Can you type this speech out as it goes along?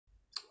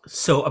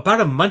So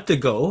about a month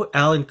ago,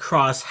 Alan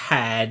Cross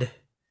had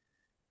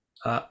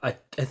I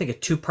think a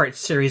two-part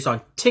series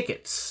on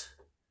tickets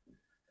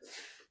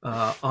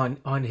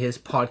on his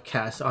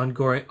podcast,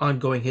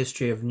 ongoing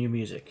history of new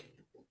music.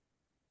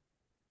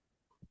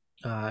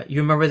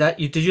 You remember that?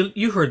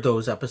 You heard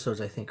those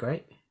episodes? I think,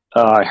 right?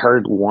 I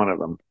heard one of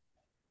them.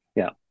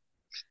 Yeah.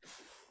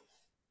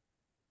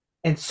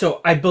 And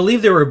so I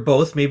believe they were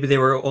both. Maybe they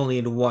were only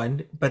in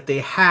one, but they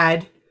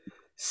had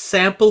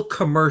sample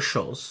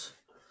commercials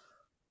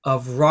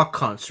of rock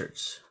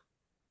concerts.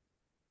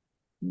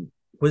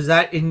 Was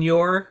that in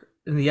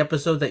the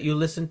episode that you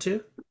listened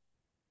to?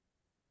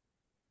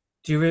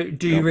 Do you No.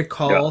 Yeah.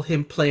 recall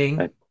him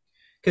playing? I,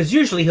 Because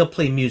usually he'll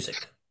play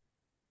music,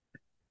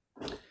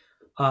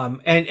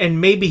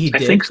 and maybe he I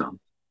think did, so.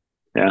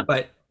 Yeah.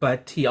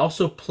 but he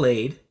also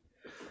played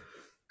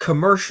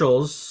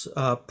commercials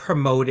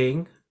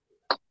promoting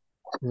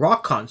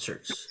rock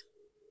concerts.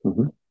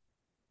 Hmm.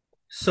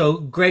 So,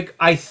 Greg,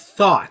 I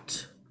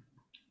thought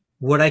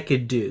what I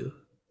could do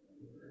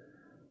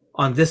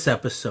on this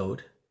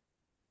episode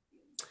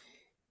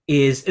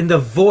is, in the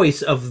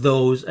voice of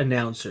those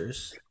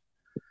announcers,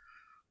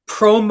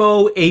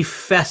 promo a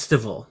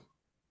festival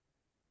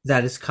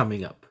that is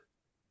coming up.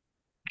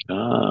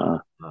 Uh,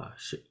 Uh,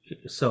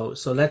 so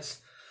let's.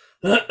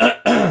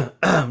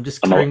 I'm just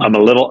I'm a, clearing. I'm a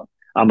little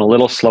I'm a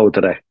little slow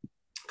today.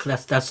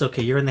 That's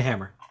okay. You're in the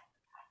hammer.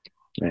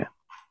 Yeah.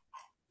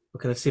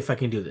 Okay, let's see if I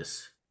can do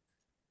this.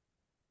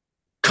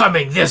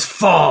 Coming this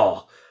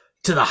fall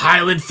to the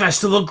Highland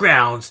Festival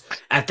grounds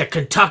at the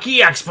Kentucky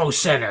Expo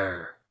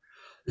Center.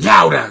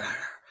 Louder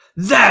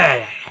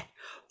than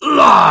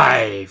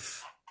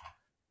live.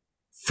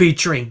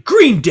 Featuring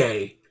Green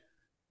Day,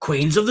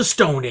 Queens of the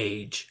Stone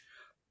Age,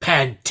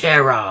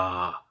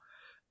 Pantera,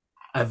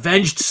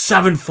 Avenged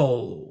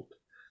Sevenfold,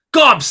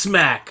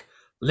 Gobsmack,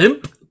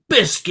 Limp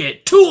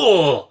Bizkit,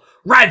 Tool,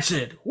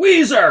 Rancid,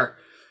 Weezer,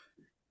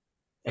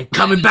 and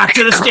coming back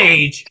to the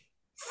stage,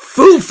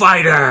 Foo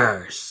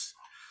Fighters.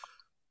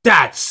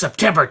 That's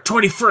September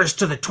 21st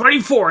to the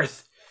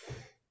 24th,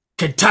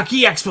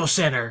 Kentucky Expo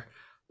Center.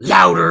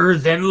 Louder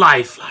than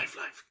life, life,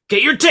 life.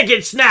 Get your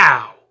tickets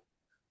now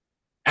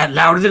at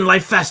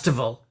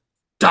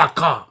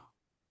louderthanlifefestival.com.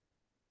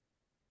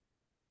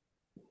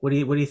 What do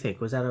you think?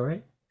 Was that all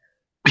right?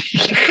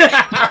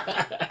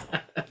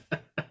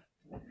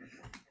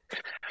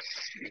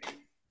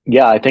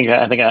 Yeah, I think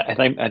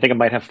I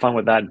might have fun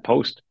with that in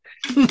post.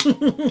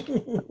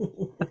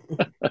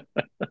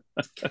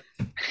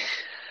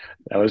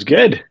 That was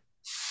good. That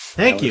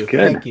Thank was you,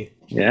 good. thank you.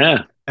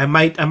 Yeah. I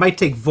might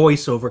take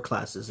voiceover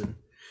classes,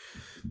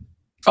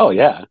 Oh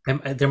yeah.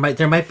 and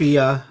there might be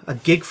a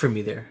gig for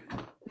me there.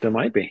 There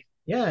might be.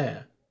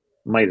 Yeah,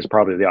 Might is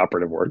probably the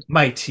operative word.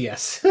 might,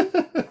 yes.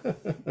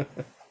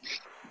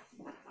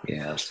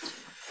 Yes.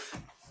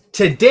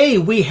 Today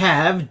we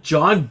have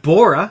John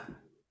Borra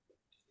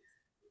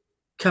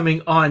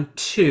coming on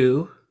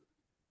to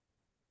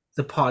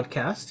the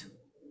podcast.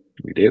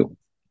 We do.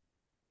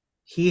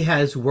 He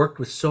has worked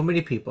with so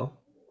many people.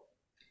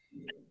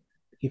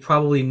 He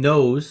probably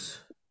knows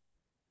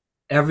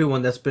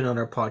everyone that's been on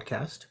our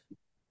podcast.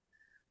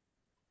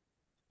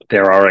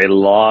 There are a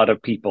lot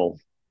of people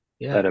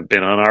Yeah. that have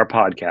been on our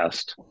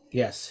podcast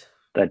Yes.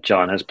 that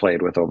John has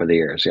played with over the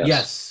years. Yes.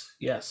 Yes.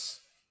 Yes.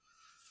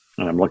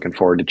 And I'm looking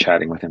forward to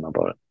chatting with him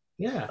about it,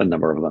 Yeah. a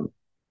number of them.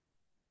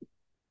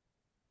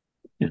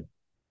 Yeah.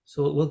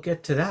 So we'll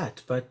get to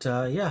that. But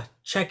yeah,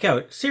 check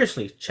out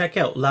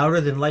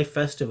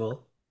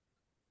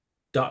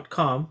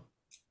louderthanlifefestival.com.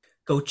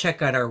 Go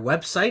check out our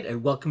website at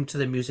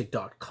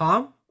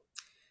welcometothemusic.com.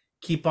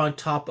 Keep on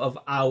top of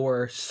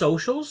our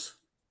socials.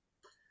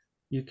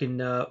 You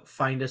can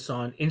find us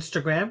on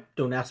Instagram.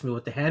 Don't ask me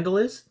what the handle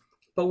is,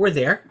 but we're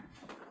there.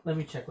 Let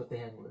me check what the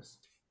handle is.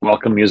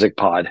 Welcome Music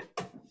Pod.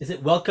 Is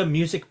it Welcome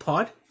Music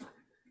Pod?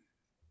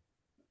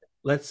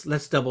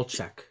 Let's double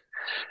check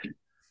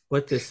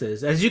what this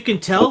is. As you can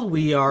tell,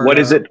 we are. What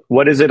is it?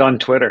 What is it on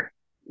Twitter?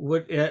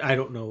 What I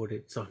don't know what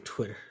it's on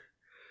Twitter.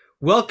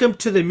 Welcome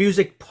to the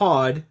Music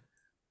Pod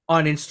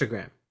on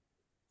Instagram.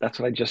 That's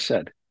what I just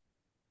said.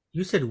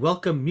 You said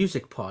Welcome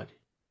Music Pod.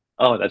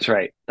 Oh, that's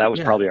right. That was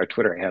Yeah. probably our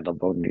Twitter handle.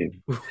 That was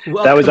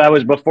Welcome.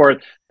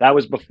 that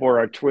was before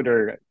our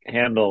Twitter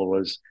handle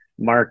was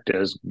marked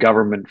as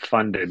government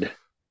funded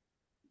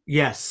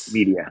Yes.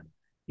 media.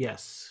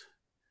 Yes.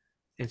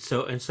 And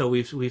so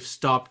we've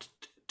stopped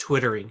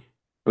twittering.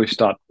 We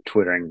stopped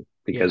twittering Yeah.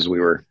 because we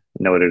were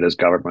noted as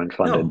government No.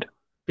 funded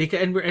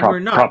Because we're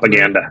not.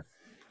 propaganda.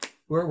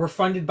 We're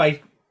funded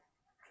by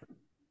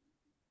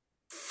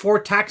four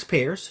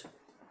taxpayers.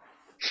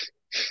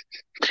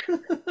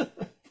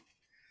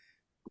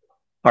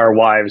 Our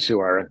wives who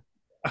are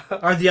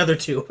Are the other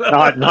two.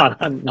 not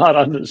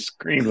on the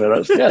screen with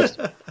us. Yes.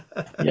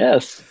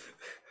 Yes.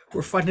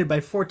 We're funded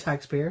by four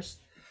taxpayers.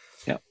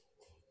 Yeah.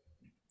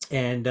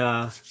 And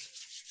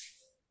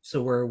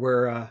so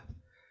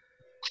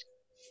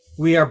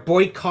we are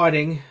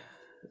boycotting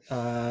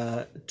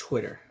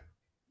Twitter,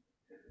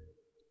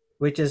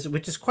 which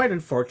is quite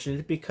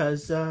unfortunate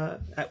because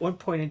at one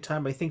point in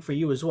time, I think for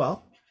you as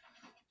well,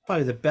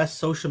 probably the best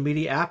social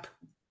media app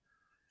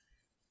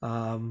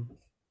that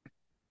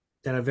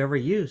I've ever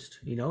used.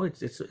 You know,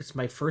 it's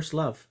my first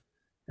love,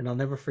 and I'll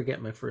never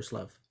forget my first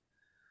love.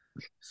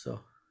 So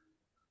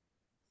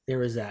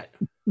there is that.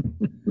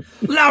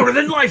 Louder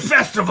Than Life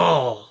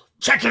Festival.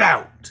 Check it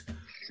out.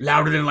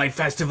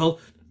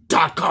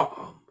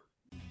 louderthanlifefestival.com.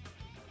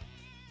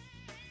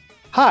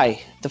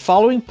 Hi, the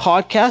following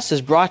podcast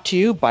is brought to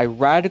you by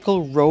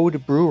Radical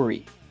Road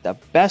Brewery, the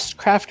best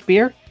craft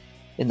beer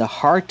in the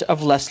heart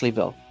of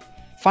Leslieville.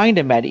 Find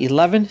them at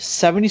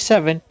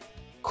 1177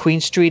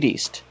 Queen Street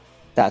East.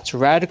 That's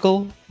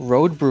Radical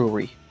Road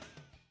Brewery.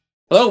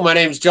 Hello, my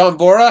name is John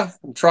Borra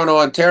from Toronto,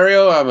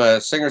 Ontario. I'm a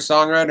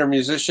singer-songwriter,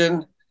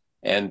 musician,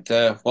 and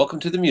welcome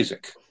to the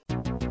music.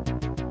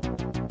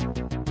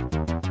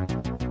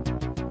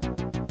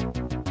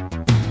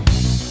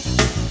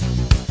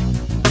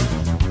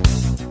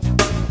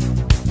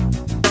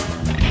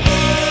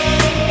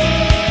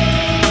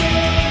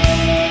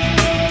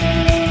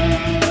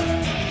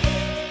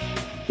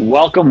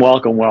 Welcome,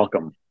 welcome,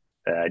 welcome.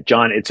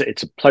 John, it's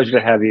a pleasure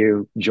to have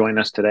you join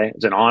us today.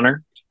 It's an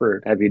honor to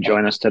have you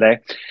join us today.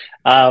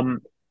 I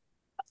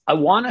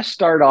want to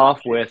start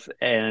off with,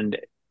 and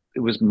it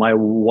was my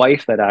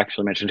wife that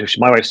actually mentioned it.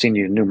 My wife's seen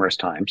you numerous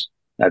times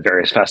at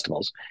various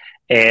festivals,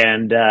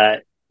 and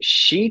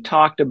she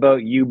talked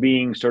about you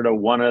being sort of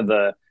one of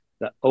the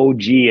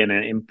OG and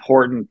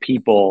important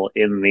people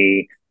in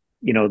the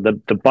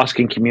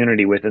busking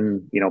community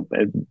within,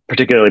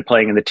 particularly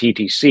playing in the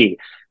TTC.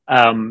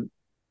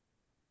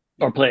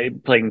 Or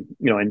playing,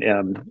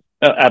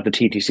 at the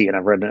TTC, and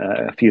I've read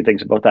a few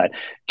things about that.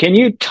 Can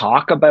you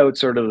talk about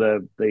sort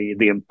of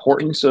the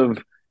importance of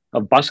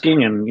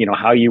busking and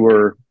how you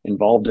were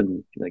involved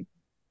in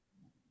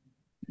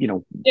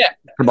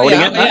promoting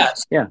it?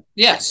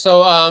 Yeah.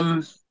 So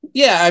I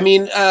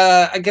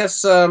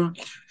guess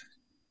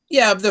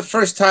the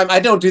first time, I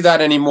don't do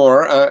that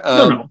anymore.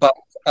 No. But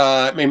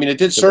it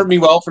did serve me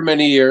well for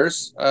many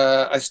years.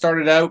 I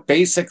started out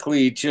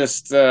basically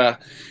just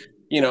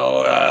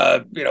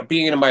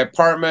being in my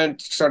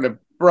apartment, sort of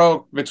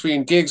broke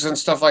between gigs and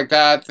stuff like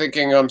that,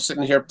 thinking I'm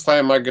sitting here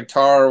playing my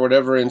guitar or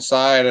whatever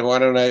inside, and why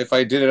don't I, if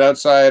I did it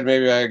outside,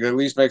 maybe I could at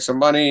least make some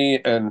money.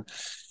 And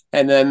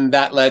then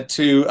that led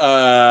to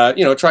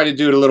try to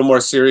do it a little more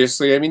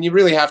seriously. I mean, you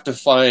really have to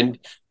find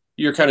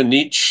your kind of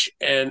niche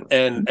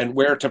and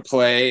where to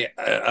play,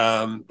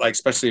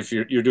 especially if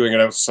you're doing it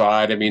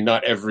outside. I mean,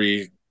 not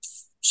every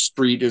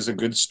street is a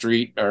good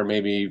street, or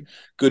maybe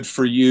good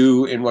for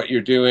you in what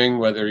you're doing,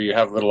 whether you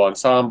have a little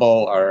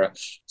ensemble, or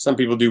some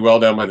people do well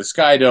down by the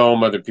Sky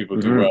Dome, other people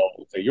do well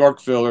at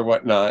Yorkville or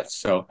whatnot.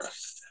 So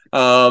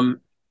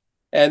playing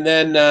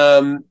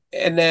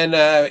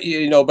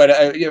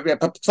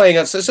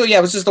out, so yeah,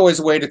 it was just always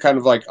a way to kind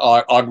of like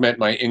augment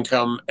my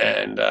income,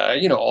 and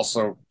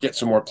also get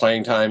some more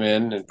playing time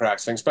in and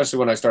practicing, especially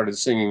when I started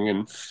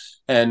singing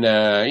and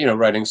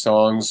writing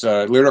songs,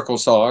 lyrical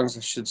songs,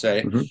 I should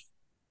say.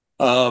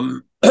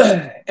 And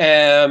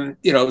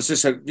it was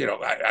just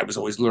I was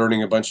always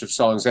learning a bunch of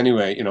songs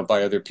anyway,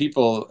 by other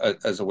people,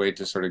 as a way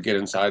to sort of get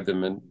inside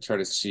them and try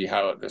to see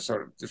how the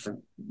sort of different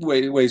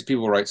ways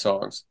people write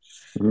songs.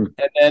 And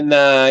then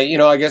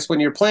I guess when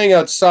you're playing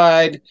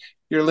outside,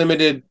 you're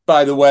limited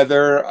by the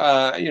weather.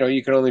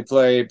 You can only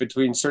play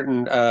between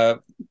certain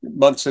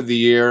months of the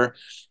year.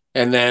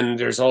 And then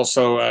there's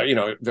also,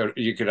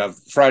 you could have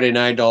Friday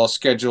night all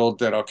scheduled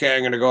that, okay,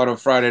 I'm going to go out on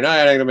Friday night,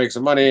 I'm going to make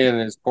some money, and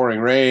it's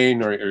pouring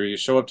rain, or you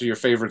show up to your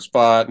favorite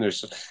spot and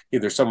there's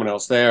either someone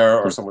else there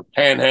or someone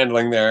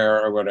panhandling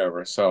there or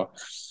whatever. So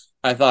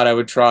I thought I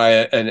would try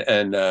it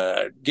and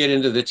get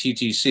into the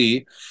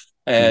TTC,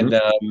 and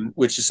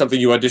which is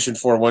something you audition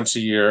for once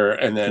a year.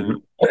 And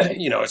then,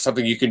 it's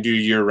something you can do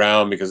year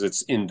round because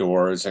it's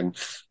indoors and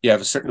you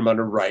have a certain amount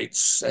of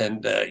rights,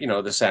 and,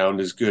 the sound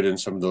is good in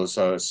some of those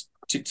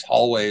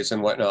hallways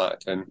and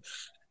whatnot, and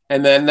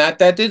then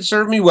that did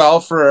serve me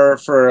well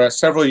for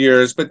several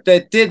years, but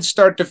that did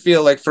start to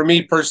feel like, for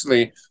me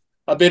personally,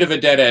 a bit of a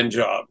dead end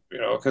job,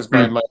 because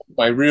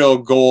my real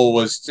goal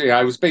was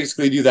I was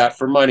basically do that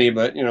for money,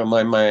 but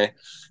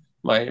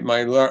my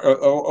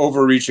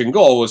overreaching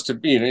goal was to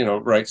be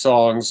write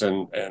songs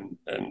and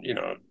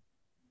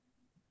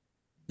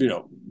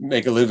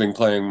make a living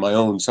playing my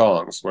own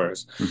songs,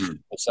 whereas the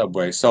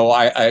subway. So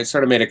I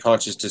sort of made a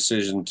conscious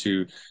decision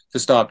to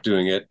stop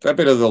doing it. A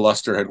bit of the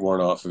luster had worn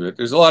off of it.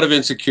 There's a lot of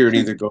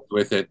insecurity that goes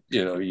with it.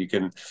 You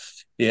can,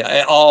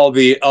 all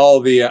the,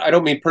 I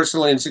don't mean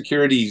personal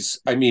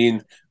insecurities. I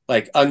mean,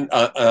 like again,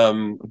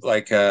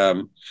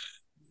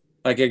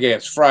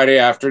 it's Friday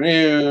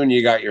afternoon,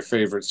 you got your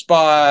favorite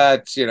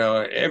spot,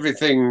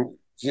 everything,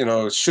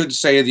 should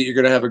say that you're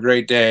going to have a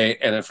great day.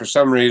 And if for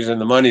some reason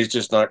the money's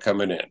just not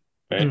coming in.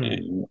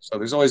 Right? So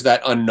there's always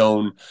that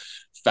unknown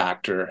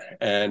factor,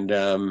 and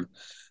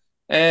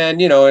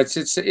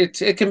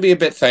it can be a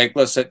bit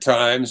thankless at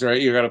times,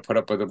 right? You got to put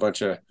up with a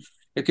bunch of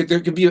there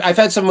could be. I've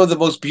had some of the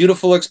most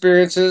beautiful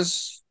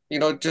experiences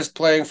just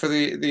playing for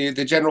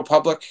the general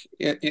public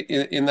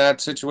in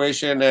that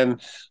situation. And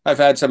I've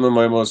had some of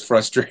my most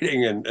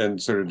frustrating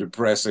and sort of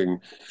depressing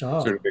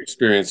sort of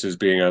experiences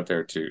being out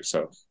there too.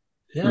 So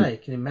yeah, I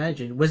can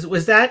imagine.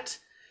 Was that,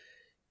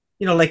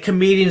 like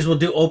comedians will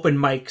do open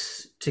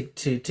mics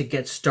to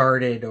get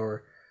started,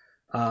 or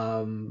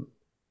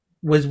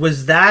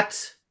was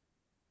that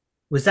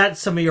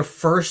some of your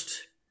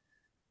first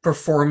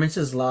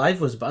performances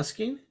live? Was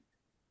busking?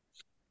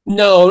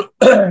 No,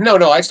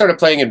 no. I started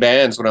playing in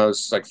bands when I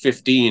was like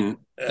 15.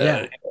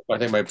 Yeah. I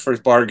think my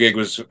first bar gig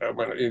was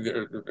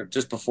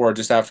just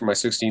after my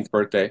 16th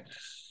birthday.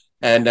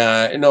 And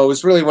it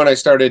was really when I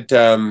started,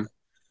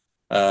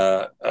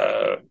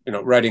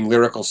 writing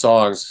lyrical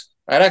songs.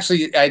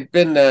 I'd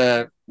been,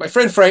 my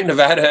friend Frank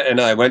Nevada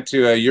and I went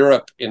to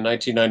Europe in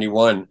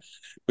 1991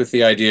 with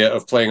the idea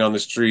of playing on the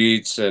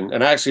streets. And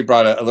I actually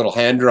brought a little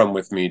hand drum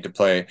with me to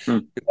play.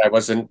 I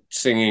wasn't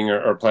singing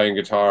or playing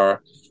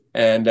guitar.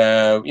 And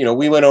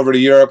we went over to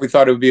Europe. We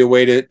thought it would be a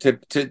way to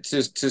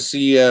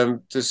see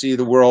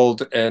the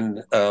world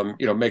and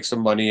make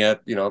some money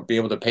be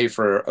able to pay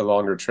for a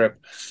longer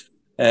trip.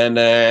 And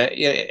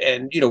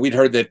we'd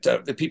heard that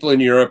the people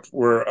in Europe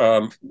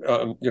were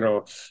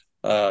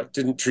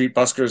didn't treat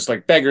buskers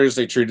like beggars.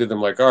 They treated them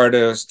like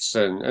artists,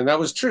 and that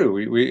was true.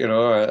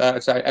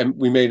 I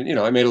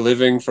made a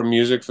living from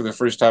music for the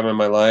first time in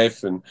my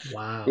life, and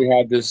wow. we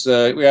had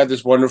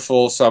this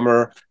wonderful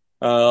summer.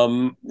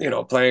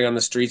 Playing on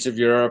the streets of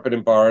Europe and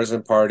in bars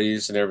and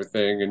parties and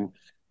everything.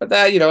 But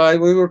that,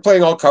 we were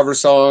playing all cover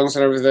songs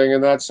and everything.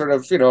 And that sort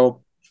of,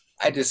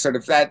 I just sort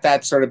of,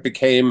 that sort of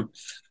became,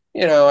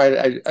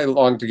 I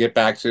longed to get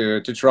back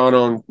to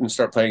Toronto and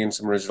start playing in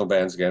some original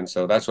bands again.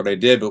 So that's what I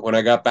did. But when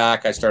I got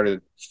back, I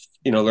started,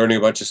 learning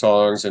a bunch of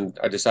songs, and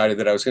I decided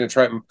that I was going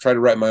to try to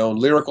write my own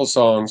lyrical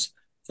songs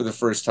for the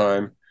first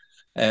time.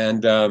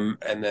 And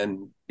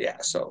then,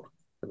 so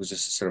it was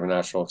just sort of a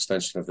natural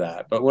extension of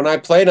that. But when I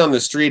played on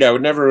the street, I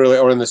would never really,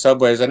 or in the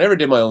subways, I never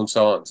did my own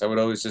songs. I would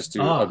always just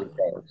do other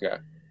songs. Yeah.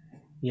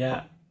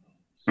 Yeah.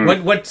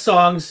 What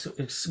songs?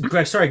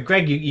 Greg, sorry,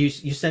 Greg, you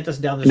sent us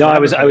down this. No, I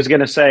was going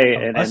to say,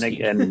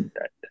 and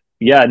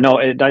yeah, no,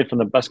 not from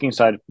the busking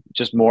side,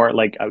 just more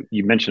like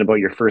you mentioned about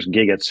your first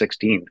gig at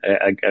 16.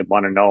 I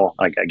want to know,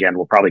 like, again,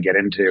 we'll probably get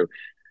into,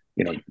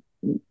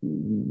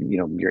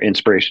 your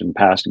inspiration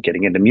past and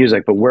getting into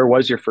music, but where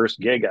was your first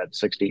gig at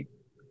 16?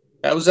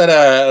 I was at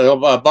a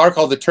bar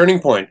called the Turning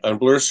Point on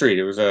Bloor Street.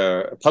 It was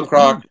a punk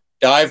rock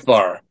dive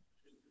bar.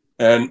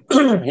 And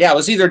it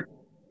was either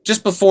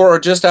just before or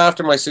just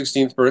after my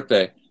 16th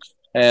birthday.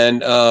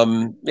 And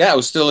I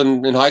was still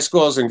in high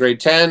school. I was in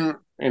grade 10,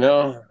 had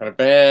a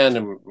band,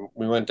 and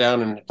we went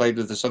down and played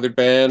with this other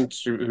band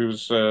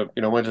who's,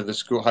 went to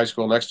the high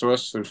school next to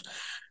us. There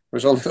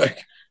was only like,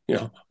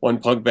 one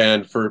punk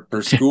band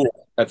per school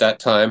at that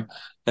time.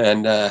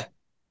 And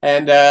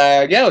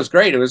it was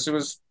great. It was,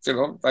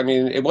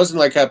 it wasn't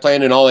like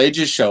playing an all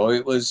ages show.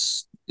 It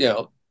was,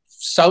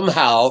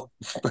 somehow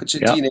a bunch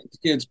of teenage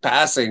kids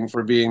passing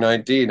for being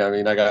 19. I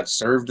mean, I got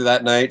served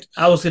that night.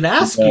 I was going to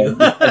ask you.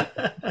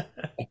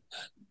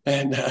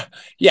 And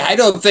I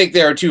don't think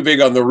they were too big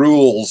on the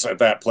rules at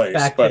that place.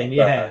 Back then,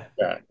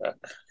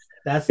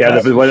 That's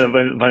one of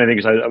the funny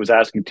things I was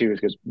asking too, is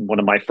because one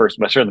of my first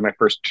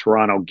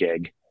Toronto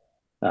gig,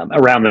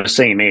 around the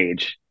same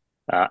age.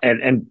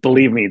 And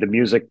believe me, the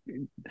music,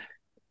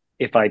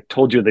 if I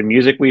told you the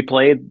music we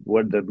played,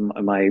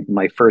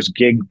 my first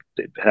gig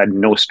had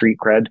no street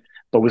cred,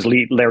 but was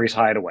Larry's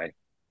Hideaway.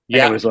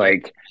 Yeah. And it was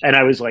like, and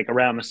I was like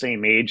around the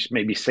same age,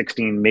 maybe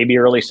 16, maybe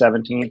early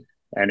 17.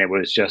 And it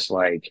was just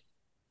like,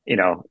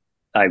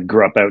 I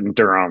grew up out in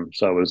Durham.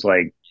 So it was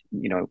like,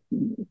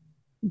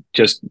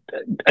 just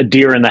a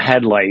deer in the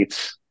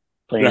headlights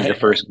playing the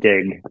first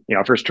gig,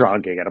 first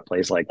Toronto gig at a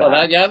place like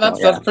that.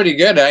 That's pretty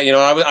good.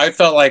 I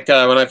felt like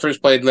when I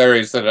first played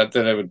Larry's that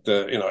I would,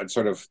 I'd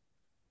sort of,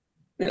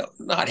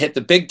 not hit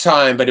the big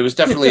time, but it was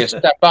definitely a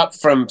step up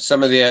from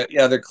some of the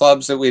other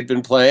clubs that we'd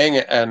been playing.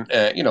 And,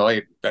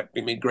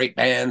 great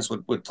bands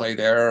would play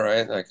there,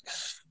 right? Like,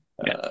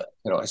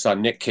 I saw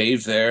Nick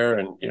Cave there,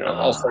 and,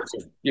 all sorts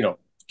of,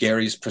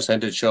 Gary's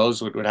presented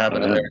shows would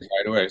happen in there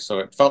right away. So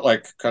it felt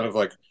like kind of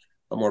like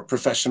a more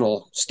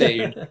professional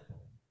stage.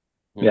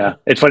 Yeah,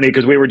 it's funny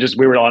because we were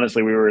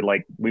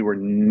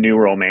new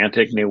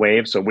romantic, new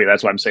wave. So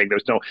that's why I'm saying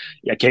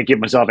I can't give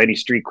myself any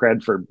street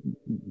cred for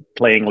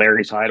playing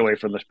Larry's Hideaway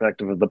from the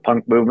perspective of the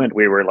punk movement.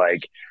 We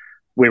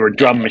were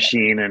Drum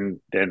Machine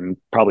and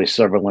probably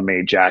several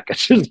LeMay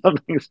Jackets or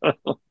something. So.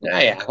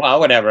 Yeah. Well,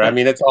 whatever. I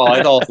mean, it's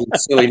all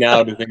silly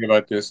now to think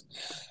about this,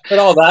 but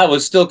all that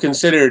was still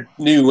considered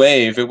new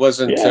wave. It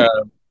wasn't.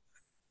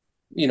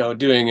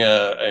 Doing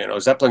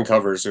Zeppelin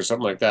covers or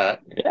something like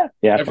that.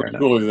 Yeah, never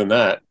cooler than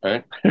that,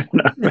 right? At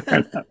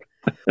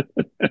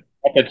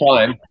the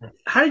time.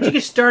 How did you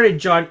get started,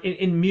 John,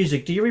 in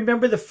music? Do you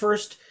remember the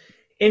first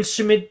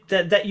instrument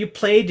that you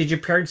played? Did your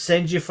parents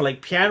send you for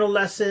like piano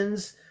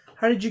lessons?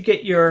 How did you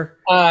get your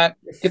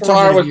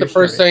guitar was the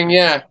first thing?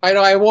 Yeah,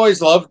 I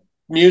always loved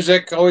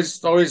music.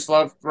 Always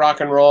loved rock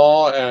and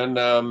roll,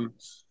 and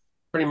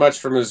pretty much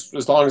from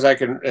as long as I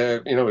can,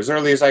 as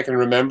early as I can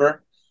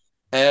remember.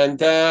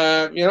 And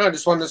I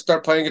just wanted to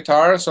start playing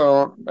guitar.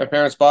 So my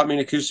parents bought me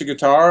an acoustic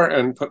guitar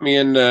and put me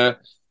in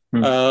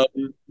um,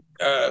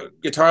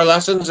 guitar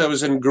lessons. I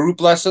was in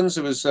group lessons.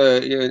 It was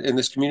in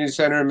this community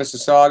center in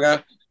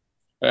Mississauga,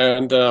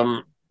 and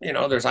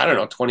there's, I don't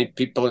know, 20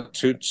 people,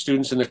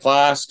 students in the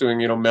class doing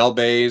Mel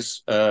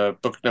Bay's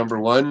book number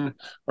one,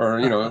 or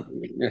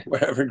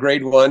whatever,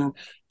 grade one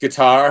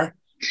guitar.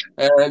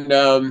 And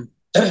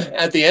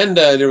at the end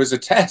there was a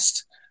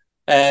test,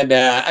 and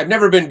I've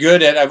never been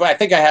good at. I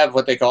think I have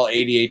what they call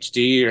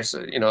ADHD, or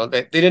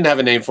they didn't have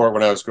a name for it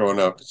when I was growing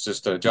up. It's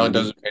just John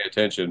doesn't pay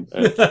attention.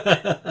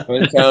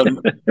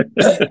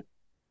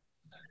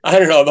 I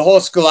don't know. The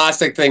whole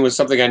scholastic thing was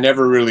something I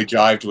never really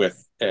jived with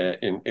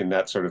in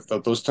that sort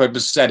of those type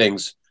of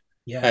settings.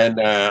 Yeah.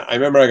 And I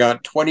remember I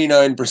got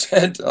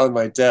 29% on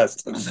my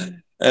test,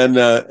 and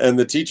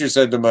the teacher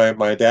said to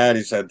my dad,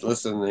 he said,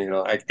 "Listen,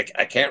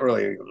 I can't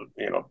really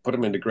put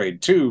him into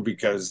grade 2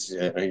 because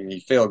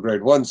he failed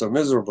grade 1 so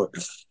miserably.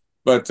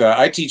 But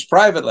I teach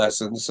private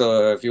lessons,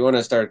 so if you want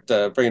to start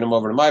bringing him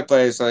over to my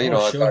place,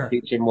 I'll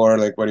teach him more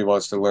like what he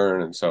wants to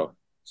learn." And so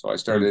I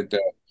started.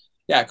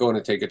 Going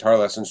to take guitar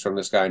lessons from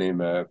this guy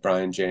named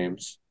Brian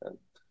James.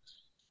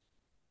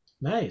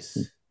 Nice.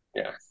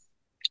 Yeah.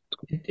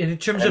 And in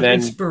terms of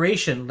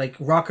inspiration, like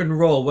rock and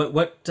roll,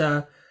 what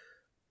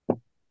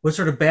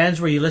sort of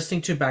bands were you listening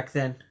to back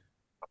then?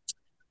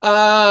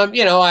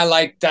 I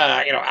liked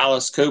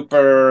Alice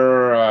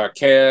Cooper,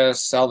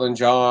 Kiss, Elton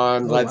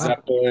John, Led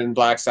Zeppelin,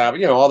 Black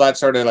Sabbath, all that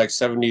sort of like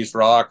 70s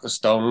rock, the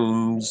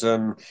Stones,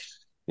 and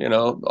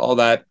all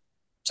that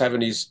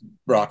 70s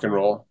rock and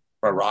roll,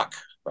 or rock,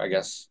 I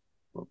guess.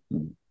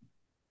 And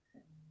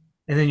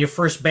then your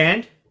first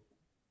band?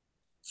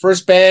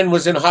 First band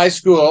was in high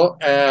school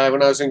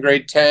when I was in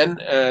grade 10,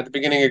 at the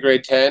beginning of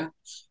grade 10.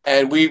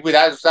 And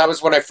that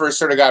was when I first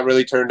sort of got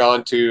really turned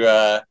on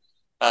to,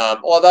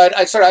 although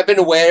I've been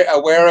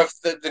aware of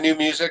the new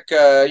music,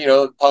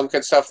 punk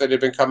and stuff that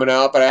had been coming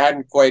out, but I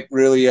hadn't quite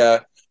really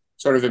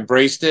sort of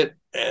embraced it.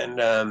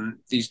 And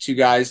these two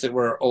guys that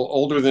were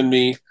older than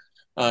me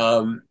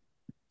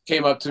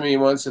came up to me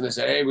once and they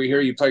said, "Hey, we hear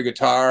you play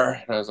guitar."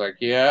 And I was like,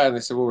 "Yeah." And they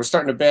said, "Well, we're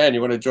starting a band.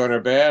 You want to join our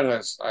band?"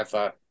 And I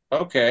thought,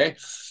 okay.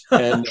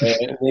 And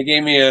they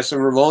gave me some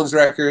Ramones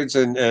records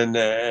and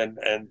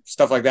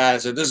stuff like that. I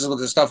said, "This is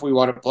the stuff we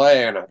want to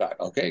play." And I thought,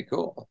 okay,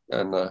 cool.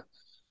 And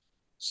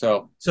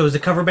so it was a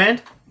cover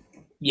band?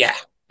 Yeah.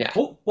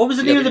 What was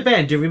the name of the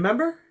band? Do you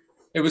remember?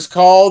 It was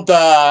called,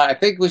 I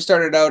think we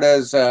started out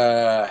as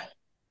the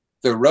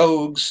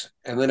Rogues,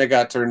 and then it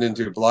got turned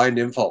into Blind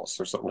Impulse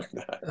or something like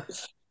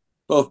that.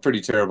 Both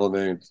pretty terrible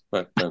names,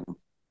 but I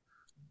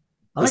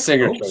like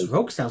singer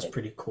Rogue sounds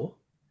pretty cool.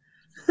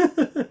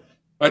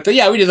 But we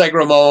did like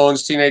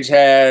Ramones, Teenage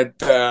Head,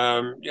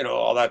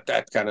 all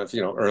that kind of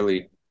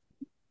early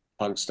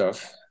punk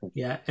stuff.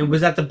 Yeah, and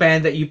was that the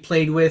band that you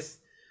played with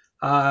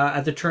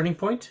at the Turning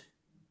Point?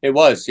 It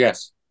was,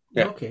 yes.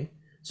 Yeah. Okay.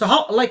 So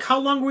how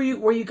long were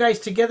you guys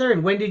together,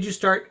 and when did you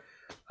start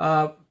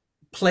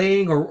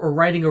playing or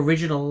writing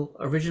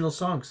original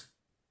songs?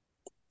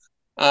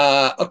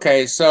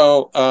 Okay,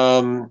 so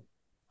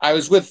I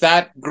was with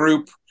that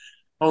group,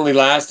 only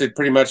lasted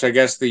pretty much, I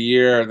guess, the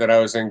year that I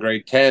was in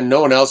grade 10.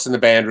 No one else in the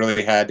band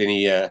really had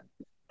any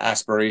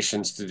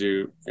aspirations to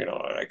do,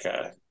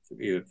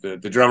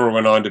 the drummer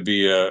went on to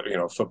be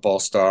a football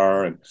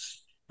star, and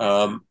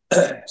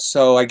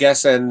so I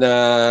guess, and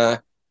I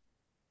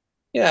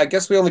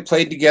guess we only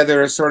played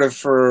together sort of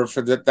for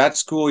that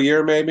school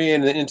year maybe,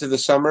 and into the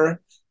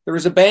summer. There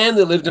was a band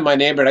that lived in my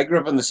neighborhood. I grew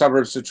up in the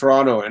suburbs of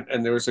Toronto,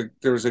 and there was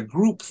a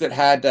group that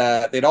had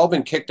they'd all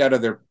been kicked out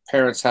of their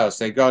parents' house.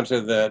 They'd gone to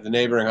the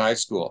neighboring high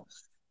school,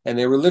 and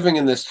they were living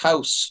in this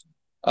house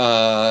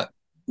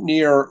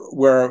near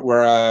where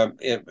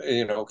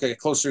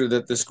closer to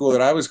the school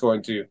that I was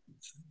going to.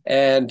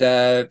 And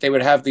they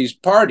would have these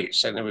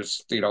parties, and it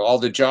was all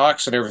the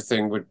jocks and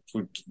everything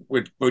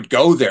would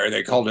go there.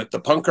 They called it the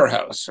Punker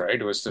House,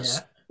 right? It was this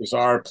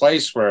bizarre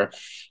place where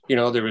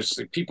there was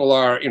people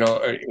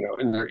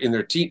in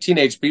their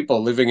teenage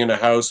people living in a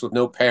house with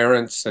no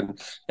parents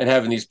and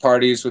having these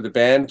parties with the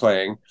band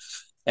playing.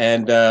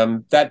 And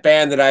that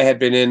band that I had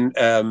been in,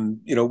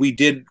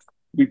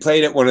 we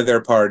played at one of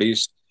their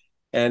parties,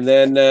 and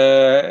then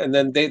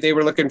they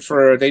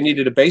were they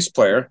needed a bass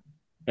player.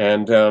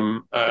 And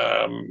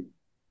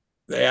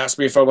they asked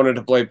me if I wanted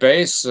to play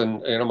bass,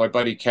 and my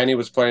buddy Kenny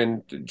was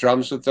playing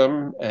drums with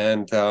them,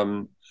 and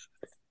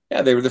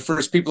they were the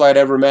first people I'd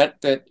ever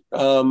met that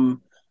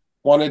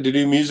wanted to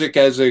do music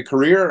as a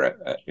career,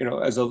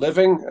 as a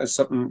living, as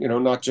something,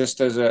 not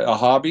just as a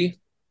hobby.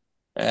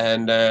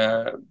 And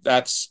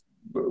that's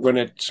when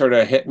it sort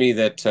of hit me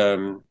that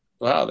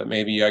wow, that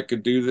maybe I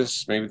could do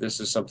this. Maybe this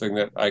is something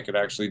that I could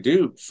actually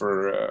do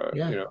for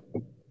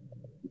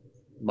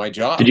my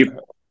job.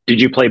 Did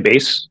you play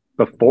bass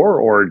before,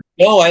 or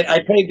no?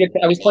 I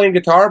was playing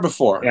guitar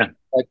before. Yeah,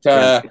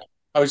 but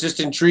I was just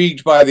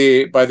intrigued by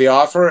the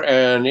offer,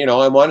 and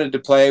I wanted to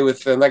play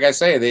with. And like I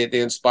say, they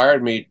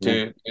inspired me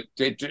to.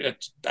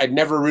 I'd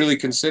never really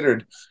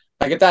considered,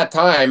 like at that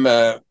time,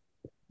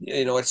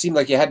 it seemed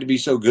like you had to be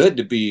so good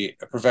to be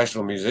a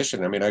professional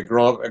musician. I mean, I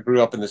grew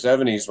up in the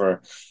 '70s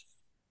where,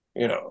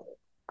 you know,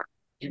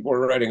 people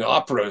were writing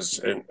operas,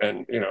 and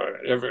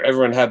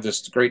everyone had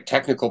this great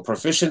technical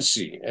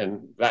proficiency,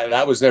 and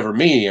that was never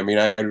me. I mean,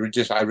 I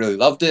really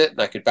loved it,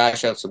 and I could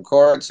bash out some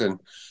chords,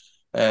 and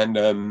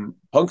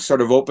punk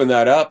sort of opened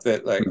that up,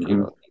 that like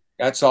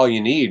that's all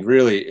you need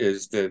really,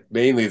 is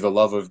mainly the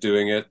love of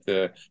doing it,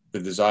 the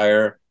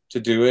desire to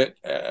do it,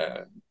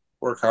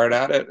 work hard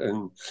at it,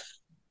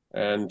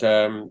 and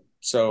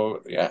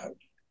so yeah,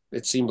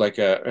 it seemed like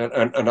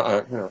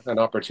an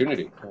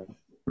opportunity.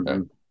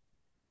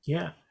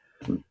 Yeah.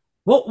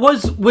 What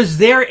was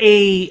there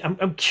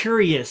I'm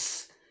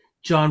curious,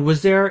 John,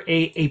 was there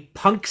a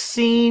punk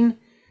scene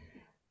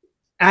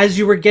as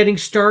you were getting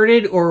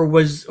started, or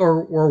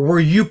were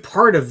you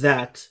part of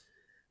that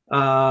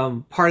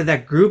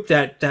group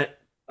that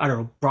I don't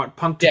know, brought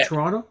punk to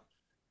Toronto?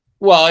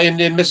 Well, in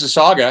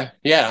Mississauga,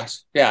 yeah.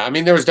 I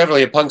mean, there was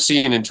definitely a punk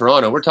scene in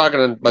Toronto. We're talking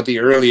about the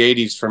early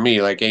 '80s for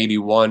me, like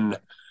 '81,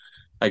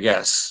 I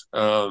guess,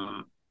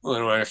 when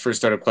I first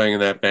started playing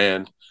in that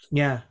band.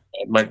 Yeah.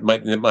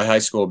 My high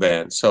school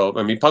band. So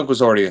I mean, punk was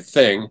already a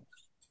thing,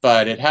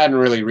 but it hadn't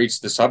really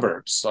reached the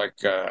suburbs.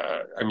 Like,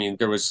 I mean,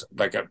 there was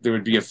there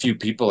would be a few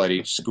people at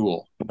each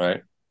school,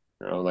 right?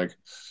 Like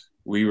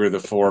we were the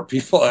 4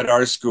 people at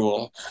our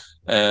school,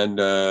 and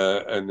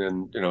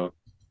then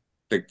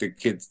the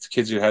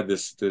kids who had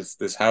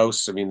this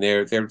house. I mean,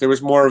 there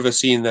was more of a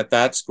scene at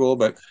that school,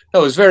 but no,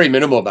 it was very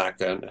minimal back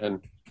then.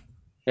 And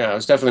yeah, I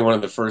was definitely one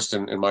of the first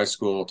in my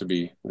school to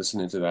be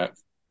listening to that.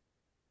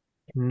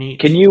 Neat.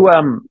 Can you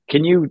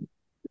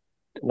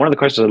one of the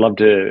questions I'd love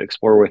to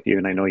explore with you,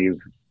 and I know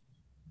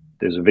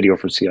there's a video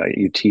from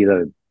CIUT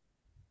that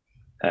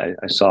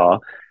I saw,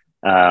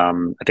 I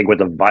think with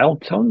the viol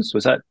tones,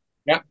 was that?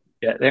 Yeah,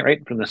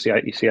 right, from the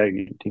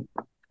CIUT.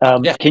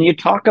 Yeah. Can you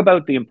talk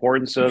about the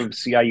importance of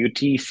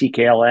CIUT,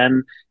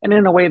 CKLN, and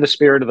in a way the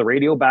spirit of the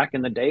radio back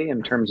in the day,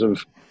 in terms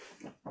of,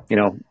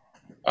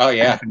 oh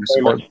yeah,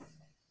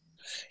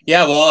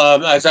 yeah,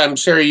 well, as I'm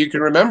sure you can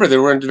remember,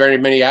 there weren't very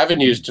many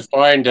avenues to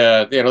find.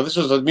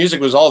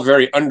 Music was all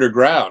very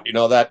underground.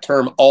 That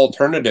term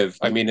alternative.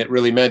 I mean, it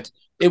really meant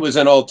it was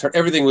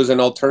everything was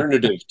an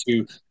alternative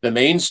to the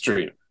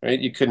mainstream, right?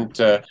 You couldn't,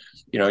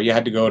 you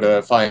had to go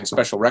to find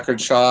special record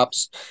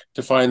shops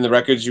to find the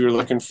records you were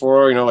looking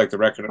for. Like the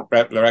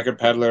record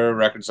peddler,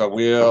 Records on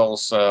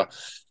Wheels. You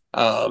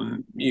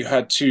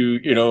had to,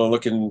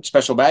 look in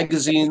special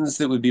magazines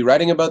that would be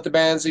writing about the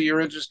bands that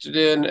you're interested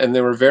in, and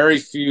there were very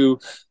few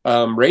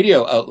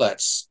radio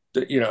outlets.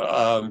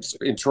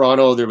 In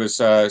Toronto, there was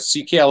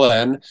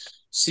CKLN.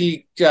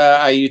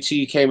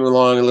 CIUT came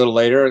along a little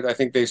later. I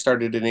think they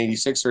started in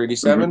 '86 or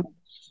 '87.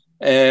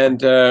 And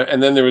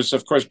then there was,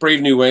 of course,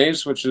 Brave New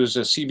Waves, which was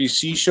a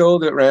CBC show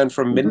that ran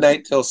from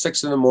midnight till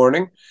 6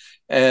 a.m.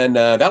 And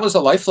that was a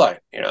lifeline.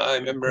 I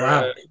remember.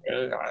 Wow.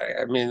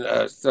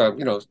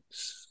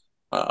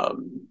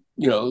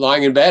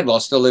 Lying in bed while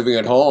still living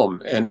at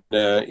home, and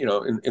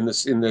in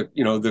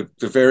the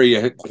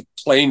very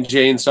plain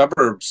Jane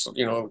suburbs,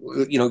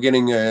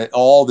 getting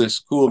all this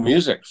cool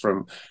music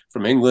from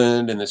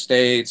England and the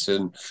States,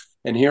 and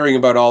hearing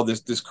about all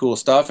this cool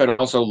stuff, and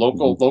also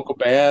local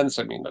bands.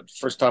 I mean, the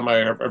first time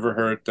I ever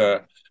heard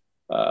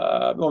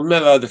well,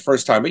 never the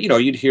first time, but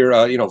you'd hear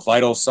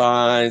Vital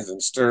Signs and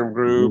Sturm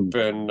Group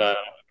and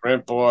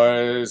Rent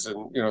Boys,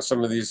 and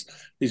some of these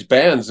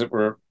bands that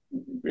were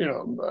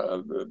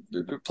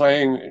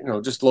playing,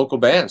 just local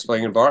bands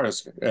playing in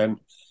bars. And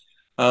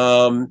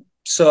CKLN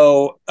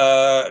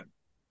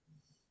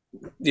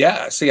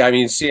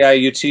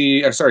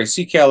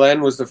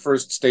was the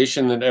first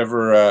station that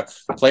ever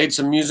played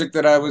some music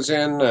that I was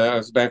in. It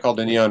was a band called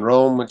Neon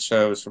Rome, which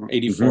was from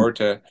 '84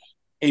 to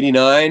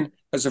 '89.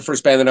 That's the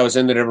first band that I was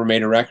in that ever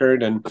made a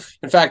record. And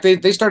in fact,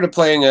 they started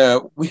playing,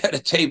 we had a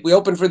tape. We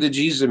opened for the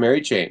Jesus and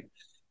Mary Chain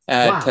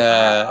at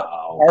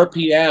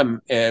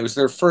RPM. It was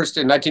their first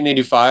in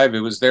 1985. It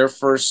was their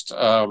first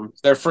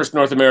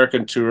North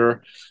American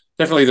tour,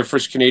 definitely their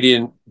first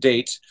Canadian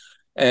date.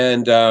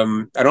 And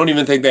I don't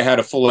even think they had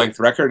a full-length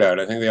record out.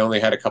 I think they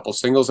only had a couple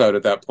singles out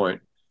at that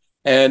point.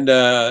 And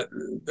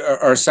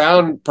our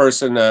sound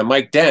person,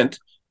 Mike Dent,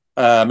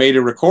 made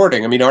a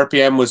recording. I mean,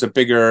 RPM was it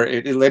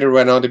later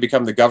went on to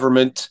become the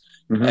Government,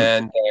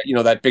 and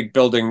that big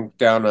building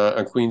down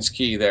on Queens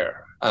Quay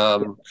there.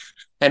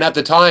 And at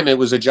the time, it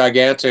was a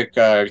gigantic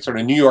sort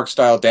of New York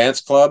style dance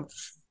club.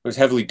 It was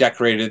heavily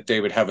decorated. They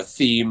would have a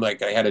theme,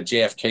 like I had a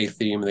JFK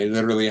theme. They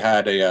literally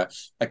had a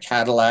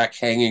Cadillac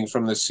hanging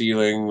from the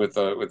ceiling with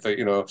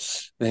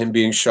him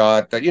being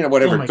shot.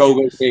 Whatever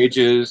go-go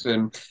stages,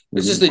 and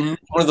it's just one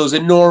of those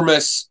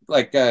enormous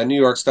New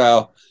York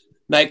style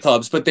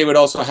nightclubs. But they would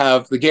also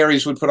have the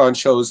Garys would put on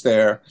shows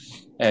there,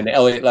 and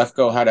Elliot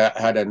Lefko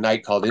had a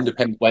night called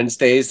Independent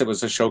Wednesdays that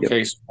was a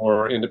showcase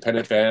for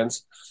independent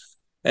bands.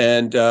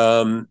 And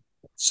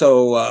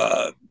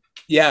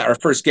yeah, our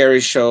first Gary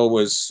show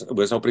was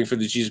opening for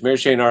the Jesus Mary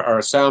Chain.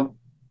 Our sound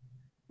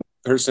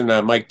person,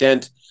 Mike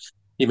Dent,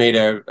 he made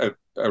a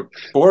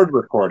board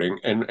recording,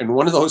 and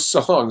one of those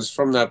songs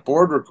from that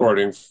board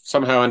recording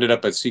somehow ended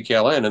up at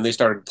CKLN, and they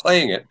started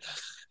playing it,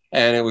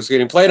 and it was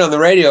getting played on the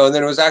radio, and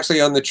then it was actually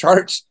on the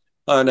charts.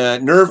 On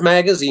Nerve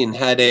magazine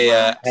had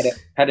a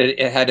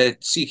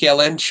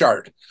CKLN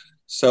chart.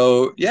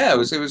 So yeah, it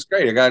was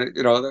great. I got it,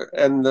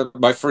 and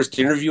my first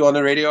interview on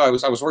the radio, I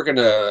was working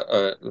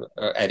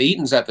at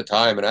Eaton's at the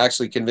time, and I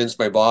actually convinced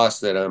my boss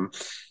that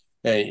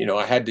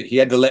he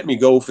had to let me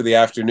go for the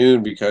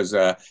afternoon because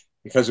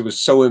it was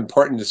so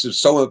important. This was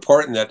so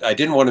important that I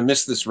didn't want to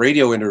miss this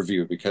radio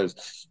interview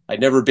because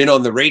I'd never been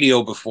on the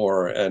radio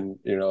before, and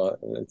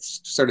it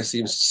sort of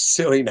seems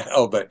silly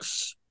now, but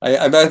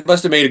I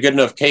must have made a good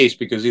enough case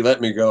because he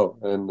let me go,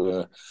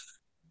 and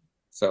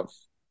so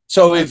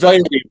it's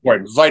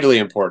vitally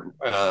important.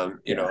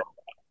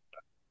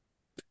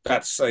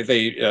 That's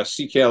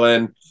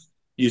CKLN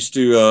used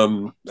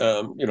to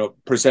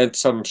present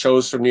some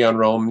shows from Neon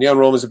Rome. Neon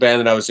Rome is a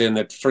band that I was in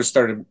that first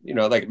started,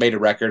 made a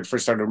record,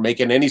 first started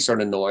making any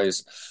sort of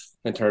noise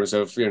in terms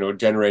of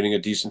generating a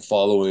decent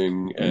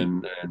following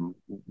and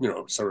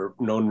sort of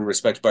known and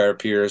respected by our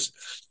peers.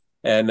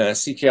 And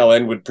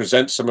CKLN would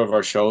present some of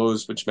our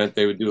shows, which meant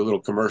they would do a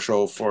little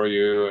commercial for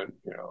you. And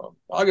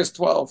August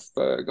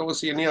 12th, go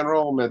see a Neon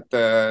Rome at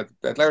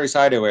Larry's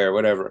Hideaway or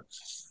whatever.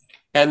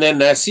 And then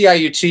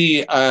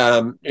CIUT,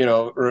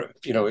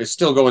 is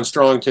still going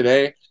strong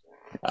today.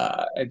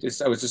 I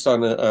was just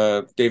on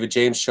a David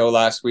James show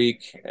last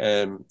week,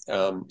 and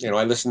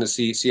I listen to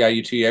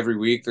CIUT every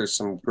week. There's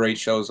some great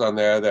shows on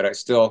there that I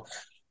still,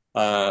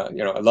 I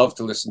love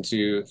to listen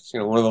to.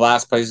 One of the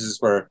last places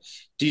where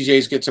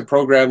DJs get to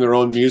program their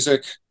own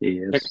music,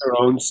 pick their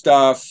own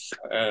stuff,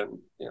 and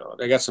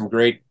they got some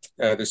great.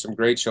 There's some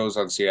great shows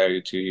on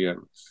CIUT,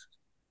 and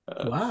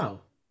wow.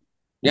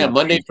 Yeah,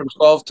 Monday from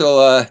 12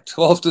 till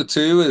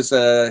 2 is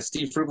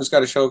Steve Fruitman's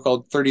got a show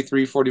called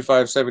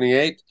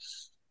 334578.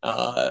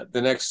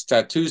 The next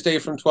Tuesday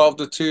from 12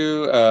 to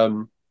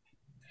 2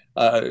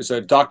 is a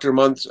Dr.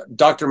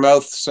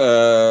 Mouth's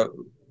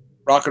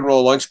Rock and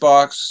Roll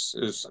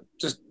Lunchbox. Is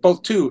just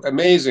both two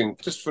amazing,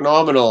 just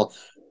phenomenal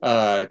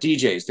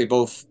DJs. They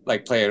both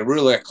play a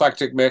really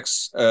eclectic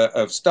mix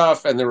of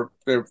stuff, and they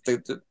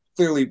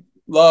clearly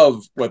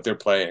love what they're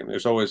playing.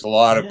 There's always a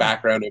lot of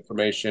background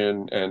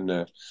information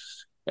and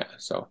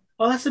so.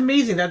 Oh, that's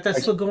amazing.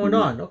 That's still going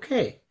on.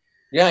 Okay.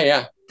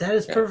 Yeah. That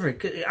is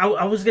perfect.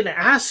 I was going to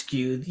ask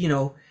you,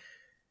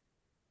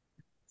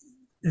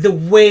 the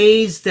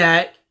ways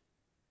that,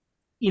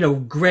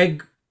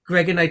 Greg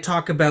and I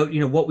talk about,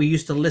 what we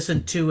used to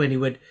listen to, and he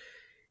would,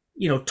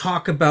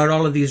 talk about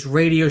all of these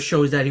radio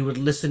shows that he would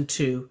listen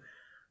to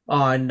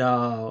on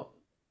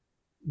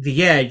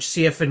The Edge,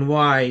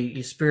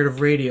 CFNY, Spirit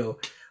of Radio.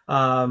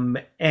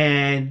 And,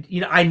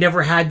 I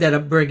never had that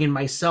upbringing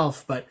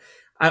myself, but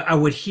I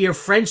would hear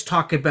friends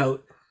talk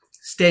about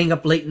staying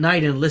up late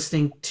night and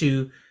listening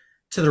to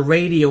the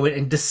radio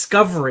and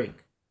discovering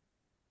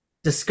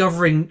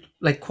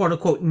quote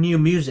unquote new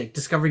music,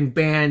 discovering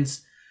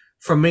bands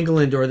from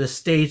England or the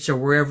States or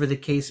wherever the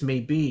case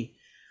may be.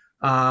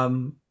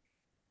 And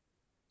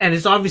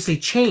it's obviously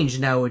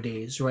changed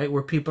nowadays, right?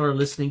 Where people are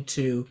listening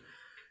to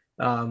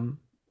Spotify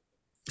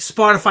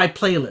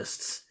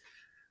playlists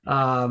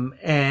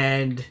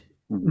and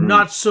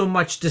not so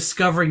much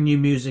discovering new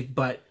music,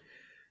 but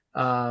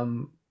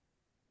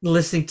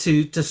listening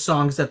to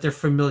songs that they're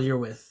familiar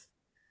with.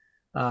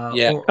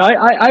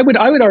 I would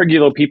argue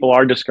though people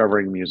are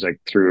discovering music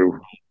through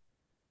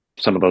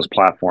some of those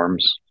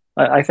platforms.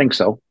 I think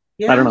so.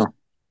 I don't know.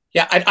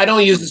 Yeah, I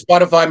don't use the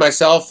Spotify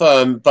myself,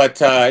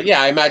 but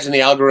I imagine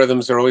the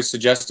algorithms are always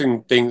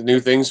suggesting new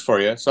things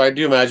for you. So I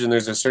do imagine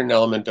there's a certain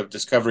element of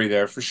discovery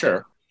there for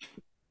sure.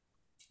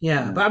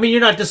 Yeah, but I mean, you're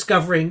not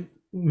discovering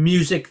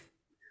music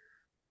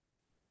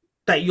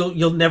that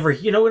you'll never,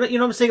 what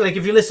I'm saying? Like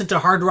if you listen to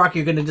hard rock,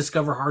 you're going to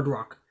discover hard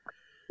rock,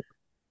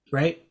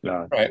 right?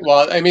 Right.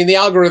 Well, I mean, the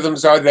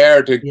algorithms are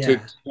there to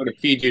sort of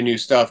feed you new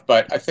stuff,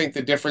 but I think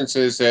the difference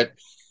is that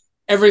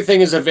everything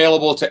is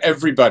available to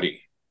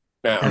everybody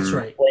now. That's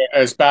right.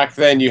 Whereas back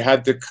then, you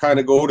had to kind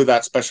of go to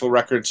that special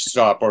record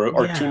shop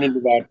or tune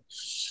into that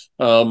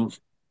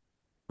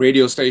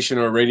radio station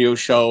or radio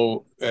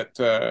show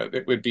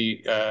that would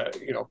be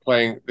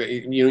playing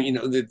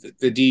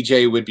the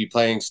DJ would be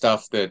playing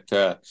stuff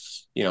that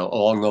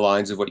along the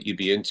lines of what you'd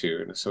be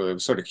into, and so it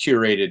was sort of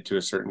curated to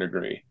a certain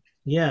degree.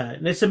 Yeah,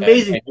 and it's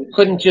amazing. And you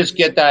couldn't just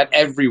get that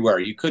everywhere.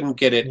 You couldn't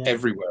get it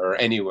everywhere or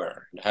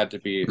anywhere. It had to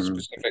be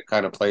specific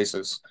kind of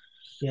places.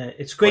 Yeah,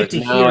 it's great to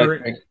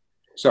hear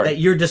that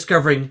you're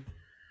discovering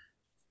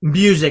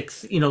music,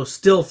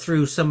 still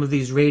through some of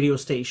these radio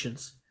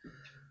stations.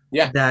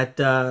 Yeah,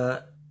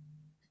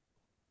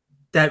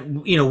 that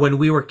when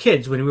we were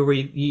kids, when we were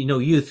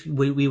youth,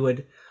 we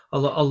would a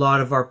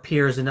lot of our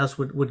peers and us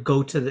would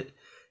go to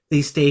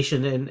these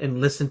station and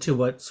listen to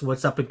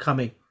what's up and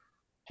coming.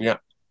 Yeah.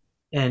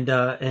 And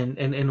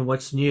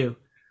what's new.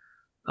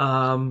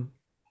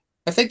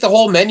 I think the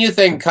whole menu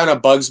thing kind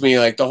of bugs me.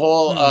 Like the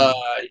whole,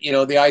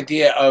 the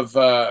idea of,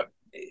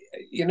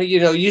 you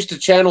used to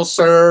channel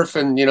surf,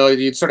 and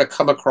you'd sort of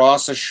come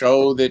across a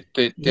show that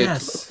looked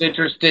Yes.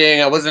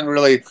 interesting. I wasn't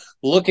really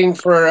looking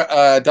for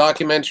a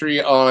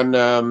documentary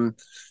on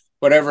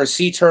whatever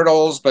sea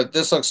turtles, but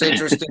this looks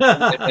interesting.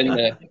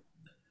 And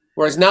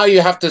whereas now you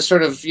have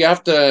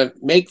to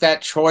make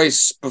that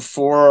choice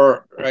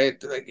before,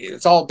 right? Like,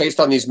 it's all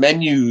based on these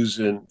menus,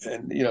 and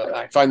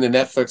I find the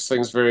Netflix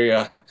things very.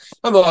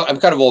 I'm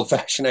kind of old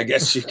fashioned, I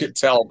guess you could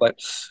tell, but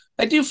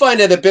I do find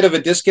it a bit of a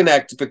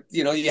disconnect. But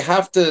you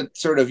have to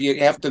you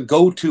have to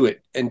go to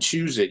it and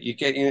choose it. You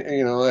get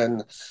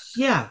and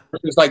Yeah.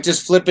 it's like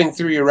just flipping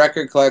through your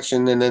record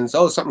collection, and then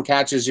something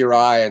catches your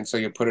eye, and so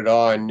you put it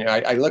on.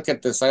 I look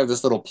at this. I have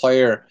this little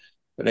player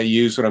that I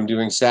use when I'm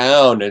doing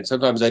sound, and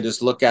sometimes I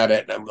just look at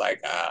it and I'm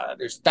like,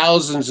 there's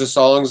thousands of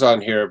songs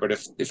on here, but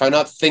if I'm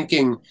not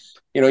thinking,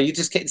 you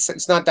just can't,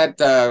 it's not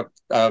that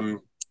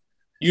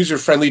user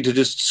friendly to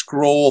just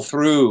scroll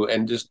through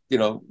and just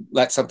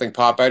let something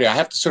pop out. I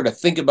have to sort of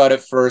think about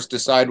it first,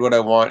 decide what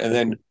I want, and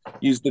then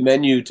use the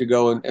menu to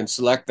go and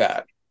select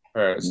that.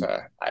 Whereas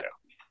I don't.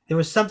 There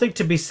was something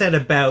to be said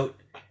about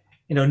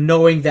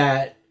knowing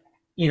that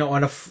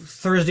on a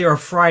Thursday or a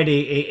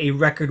Friday a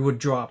record would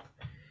drop,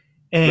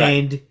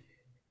 and Right.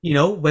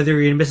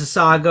 Whether you're in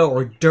Mississauga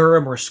or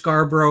Durham or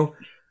Scarborough,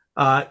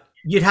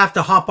 you'd have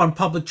to hop on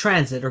public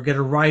transit or get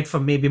a ride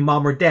from maybe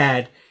mom or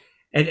dad,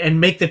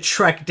 and make the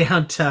trek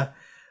down to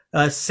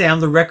Sam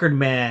the Record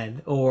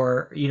Man,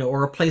 or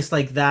or a place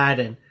like that,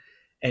 and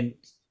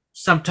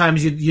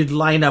sometimes you'd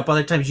line up,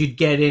 other times you'd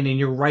get in and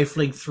you're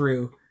rifling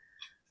through,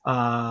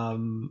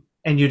 and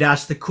you'd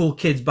ask the cool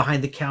kids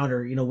behind the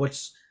counter,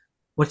 what's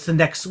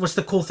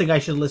the cool thing I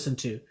should listen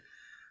to,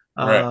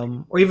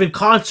 Right. or even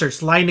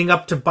concerts, lining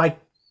up to buy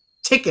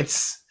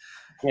tickets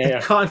at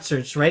Yeah.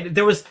 concerts, right?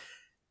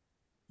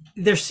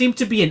 There seemed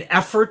to be an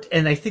effort,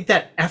 and I think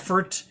that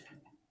effort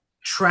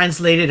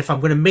translated, if I'm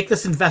going to make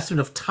this investment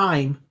of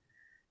time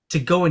to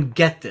go and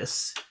get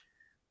this,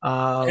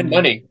 And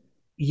money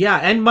yeah,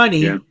 and money,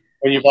 Yeah.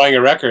 when you're buying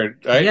a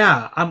record, right?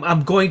 yeah,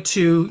 I'm going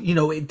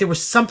to, there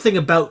was something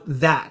about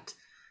that,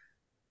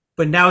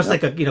 but now it's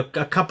like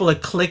a couple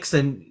of clicks,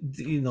 and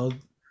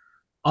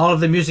all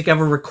of the music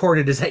ever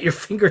recorded is at your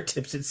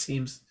fingertips. It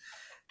seems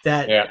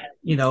that Yeah.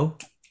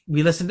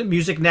 we listen to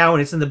music now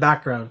and it's in the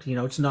background.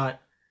 It's not.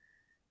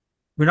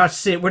 We're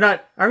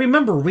not. I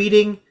remember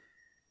reading,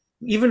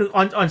 even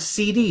on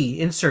CD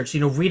inserts.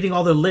 Reading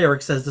all the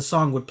lyrics as the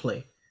song would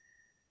play.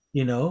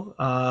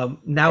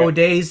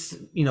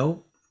 Nowadays,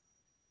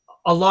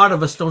 a lot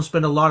of us don't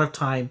spend a lot of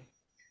time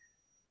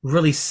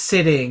really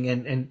sitting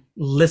and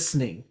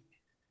listening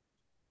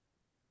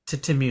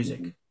to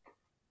music.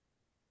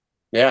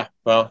 Yeah.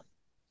 Well,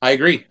 I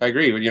agree.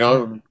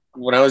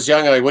 When I was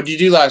young, I'm like, what did you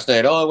do last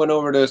night? Oh, I went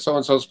over to so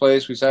and so's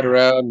place. We sat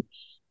around,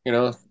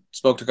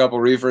 smoked a couple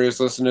reefers,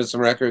 listened to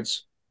some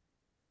records.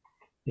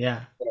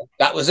 Yeah.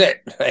 That was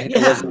it. Right? It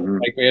Yeah.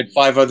 wasn't like we had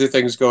five other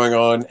things going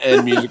on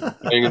and music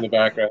playing in the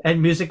background.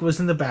 And music was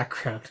in the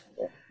background.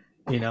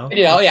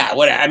 Yeah.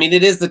 What I mean,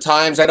 it is the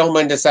times. I don't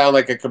mind to sound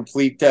like a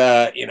complete,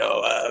 old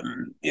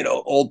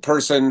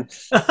person.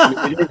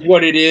 It is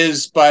what it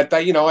is. But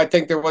I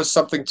think there was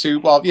something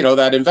to,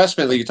 that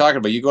investment that you're talking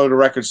about. You go to a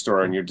record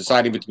store and you're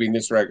deciding between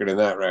this record and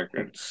that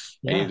record,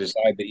 and you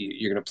decide that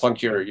you're going to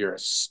plunk your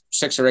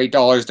 $6 or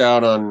 $8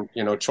 down on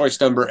choice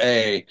number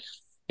A,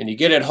 and you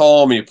get it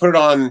home and you put it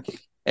on,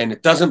 and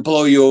it doesn't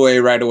blow you away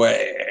right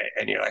away,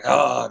 and you're like,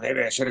 oh,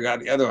 maybe I should have got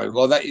the other one.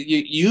 Well, that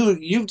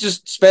you've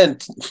just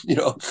spent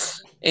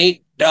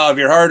 $8 of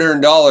your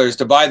hard-earned dollars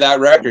to buy that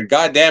record.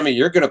 God damn it,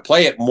 you're going to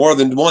play it more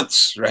than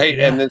once, right?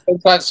 Yeah. And then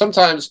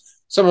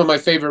sometimes some of my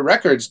favorite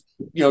records,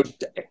 it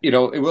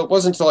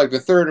wasn't until like the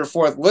third or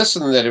fourth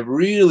listen that it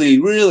really,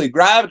 really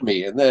grabbed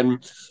me, and then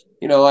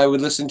I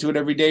would listen to it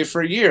every day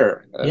for a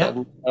year.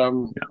 Yeah.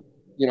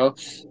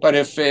 But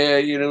if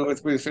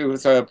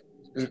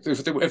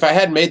if I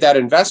hadn't made that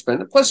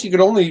investment, plus you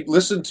could only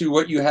listen to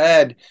what you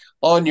had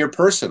on your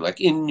person, like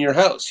in your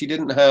house. You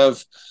didn't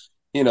have,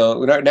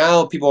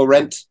 now people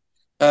rent,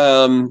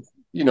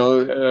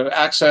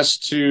 access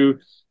to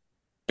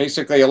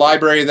basically a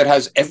library that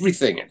has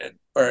everything in it.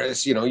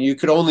 Whereas, you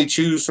could only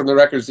choose from the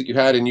records that you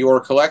had in your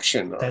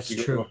collection. Or That's if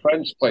you true. go to a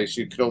friend's place,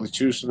 you could only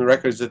choose from the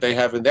records that they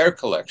have in their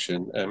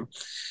collection.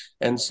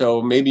 And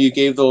so maybe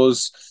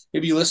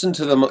you listened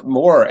to them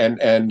more,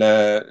 and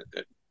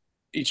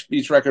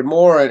each record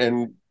more,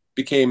 and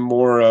became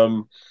more,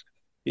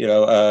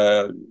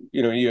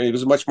 it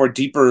was a much more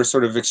deeper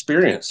sort of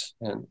experience,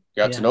 and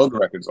got to know the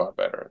records a lot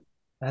better.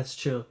 That's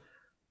true.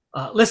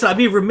 Listen, I'd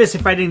be remiss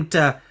if I didn't.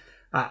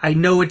 I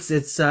know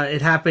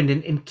it happened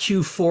in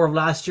Q4 of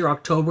last year,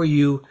 October.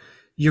 You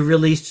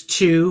released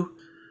two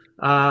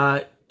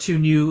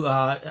new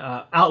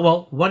out.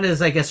 Well, one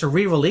is, I guess, a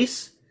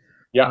re-release.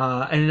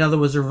 Yeah. And another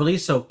was a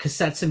release. So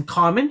Cassettes in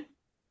Common.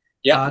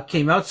 Yeah.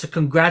 Came out. So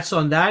congrats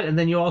on that. And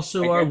then you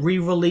also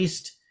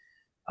re-released.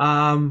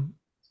 Was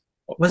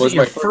it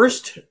your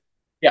first?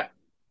 Yeah.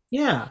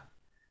 Yeah.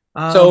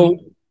 So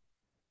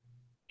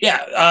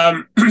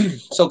Yeah.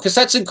 So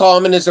Cassettes in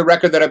Common is a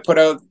record that I put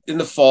out in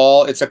the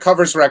fall. It's a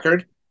covers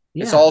record.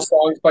 It's Yeah. all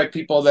songs by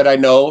people that I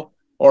know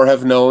or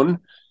have known.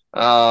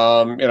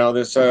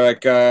 There's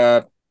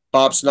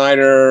Bob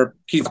Snyder,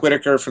 Keith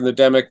Whitaker from the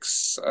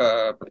Demics,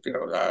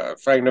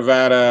 Frank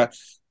Nevada,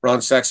 Ron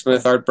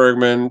Sexsmith, Art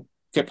Bergman,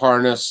 Kip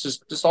Harness,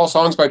 just all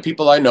songs by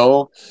people I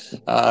know.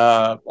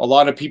 A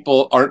lot of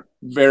people aren't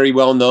very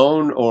well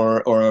known,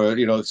 or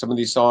some of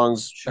these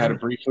songs had a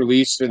brief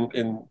release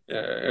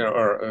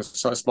or a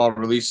small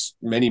release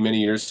many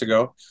years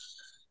ago.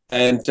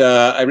 And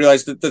I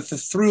realized that the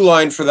through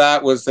line for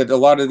that was that a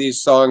lot of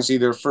these songs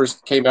either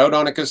first came out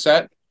on a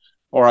cassette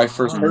or I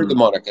first heard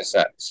them on a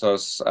cassette. So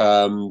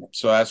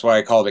that's why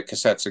I called it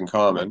Cassettes in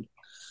Common.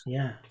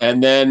 Yeah.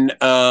 And then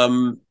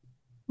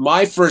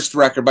my first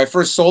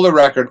solo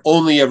record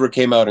only ever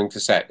came out in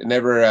cassette. It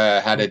never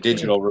had a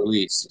digital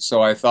release.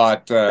 So I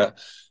thought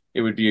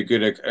it would be a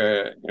good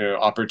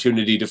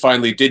opportunity to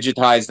finally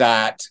digitize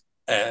that.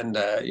 And,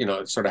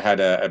 it sort of had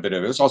a bit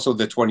of it. It was also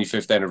the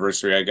 25th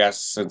anniversary, I guess,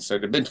 since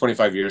it had been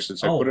 25 years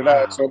since I put it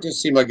out. So it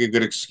just seemed like a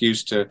good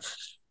excuse to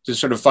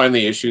sort of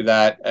finally issue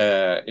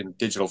that in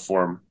digital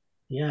form.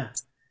 Yeah.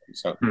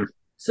 So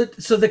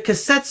the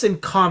Cassettes in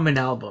Common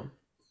album,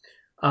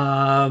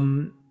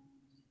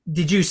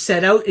 did you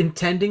set out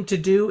intending to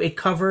do a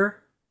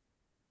cover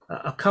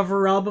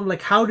album?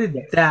 Like, how did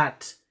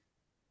that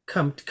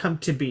come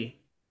to be?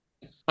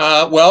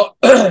 Well,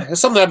 it's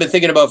something I've been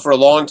thinking about for a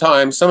long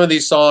time. Some of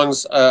these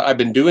songs I've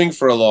been doing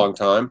for a long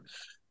time.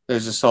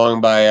 There's a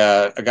song by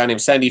a guy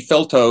named Sandy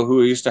Filto,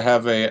 who used to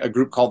have a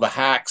group called the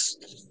Hacks,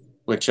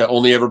 which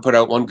only ever put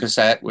out one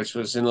cassette, which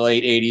was in the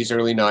late 80s,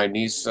 early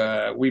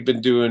 90s. We've been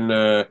doing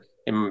I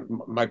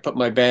put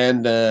my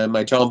band,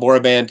 my John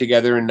Borra band,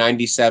 together in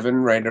 '97,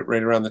 right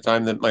around the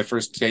time that my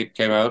first tape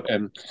came out,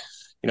 and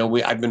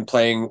I've been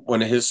playing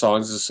one of his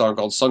songs, a song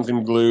called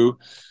 "Sunken Glue,"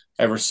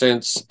 ever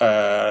since.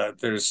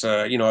 There's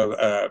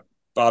a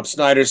Bob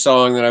Snyder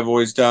song that I've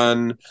always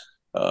done.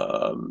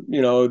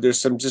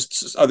 There's some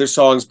just other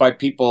songs by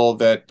people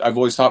that I've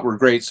always thought were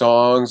great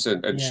songs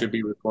and should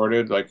be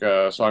recorded, like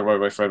a song by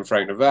my friend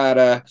Frank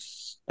Nevada,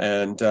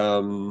 and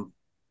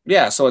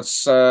so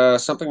it's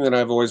something that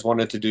I've always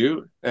wanted to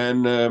do.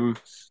 And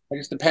I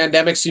guess the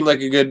pandemic seemed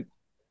like a good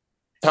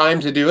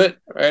time to do it,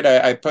 right?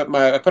 I put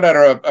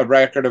out a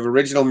record of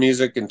original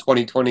music in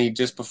 2020,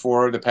 just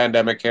before the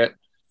pandemic hit.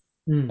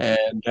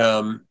 And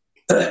I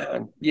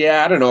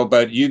don't know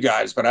about you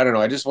guys, but I don't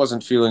know, I just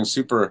wasn't feeling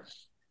super.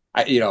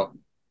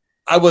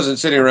 I wasn't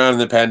sitting around in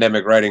the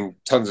pandemic writing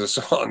tons of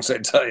songs. I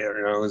tell you,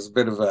 it was a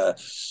bit of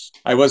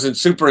I wasn't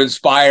super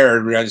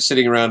inspired. I was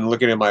sitting around and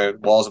looking at my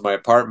walls of my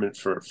apartment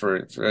for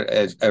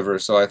ever.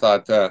 So I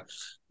thought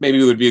maybe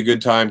it would be a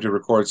good time to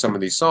record some of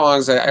these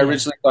songs. I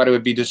originally thought it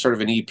would be just sort of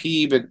an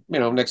EP, but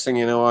next thing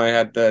you know, I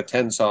had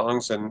 10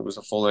 songs and it was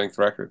a full length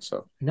record.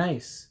 So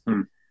nice.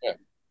 Yeah.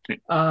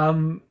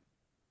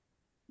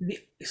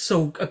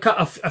 So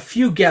a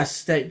few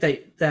guests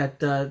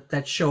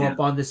that show up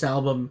on this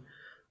album,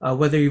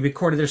 whether you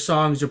recorded their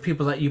songs or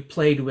people that you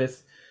played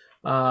with.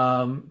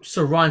 So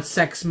Ron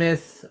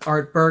Sexsmith,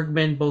 Art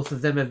Bergman, both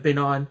of them have been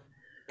on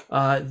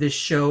this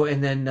show,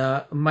 and then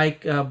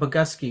Mike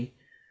Boguski.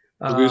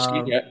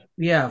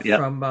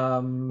 From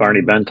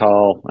Barney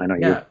Bentall. I know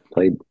you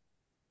played.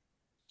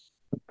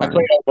 I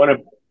played one of.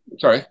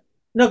 Sorry.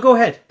 No, go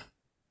ahead.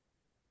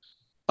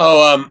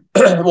 Oh,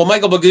 well,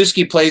 Michael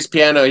Boguski plays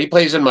piano. He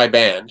plays in my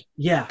band.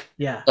 Yeah.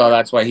 So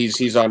that's why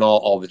he's on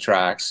all the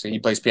tracks. He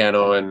plays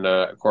piano and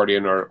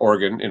accordion or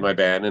organ in my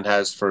band, and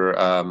has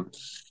for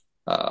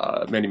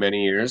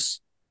many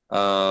years.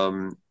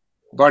 Barney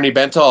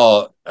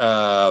Bentall,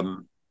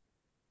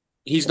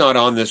 he's not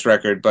on this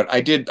record, but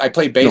I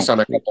played bass on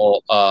a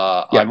couple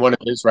on one of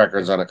his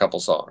records on a couple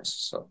songs.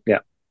 So yeah.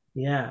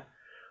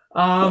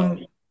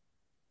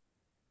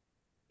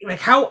 Like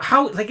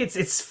how like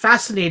it's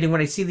fascinating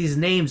when I see these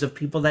names of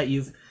people that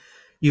you've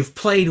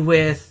played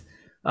with,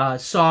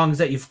 songs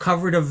that you've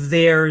covered of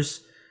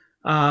theirs.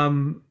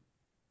 I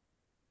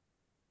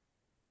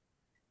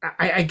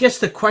guess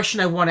the question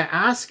I want to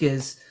ask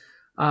is,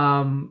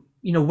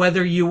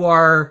 whether you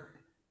are,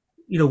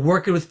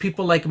 working with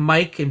people like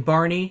Mike and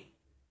Barney,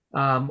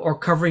 or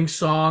covering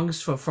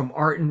songs from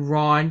Art and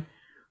Ron.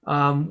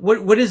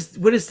 What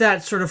is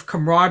that sort of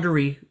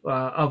camaraderie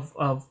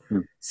of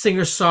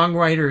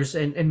singer-songwriters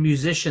and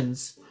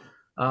musicians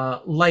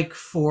like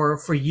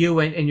for you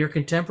and your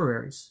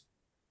contemporaries?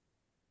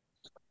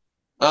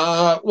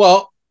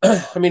 Well,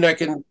 I mean, I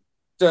can.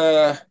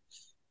 So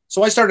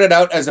I started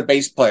out as a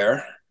bass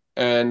player,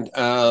 and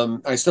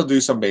I still do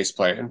some bass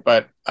playing,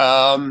 but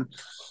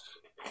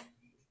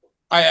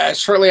I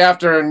shortly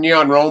after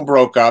Neon Rome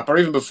broke up, or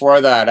even before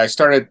that, I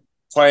started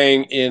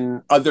playing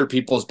in other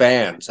people's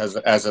bands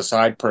as a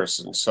side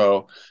person.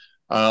 So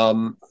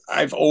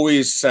I've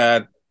always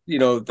said,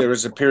 there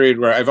was a period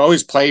where I've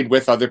always played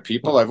with other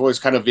people. I've always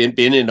kind of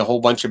been in a whole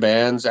bunch of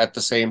bands at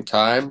the same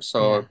time.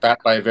 So that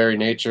by very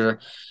nature,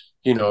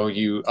 you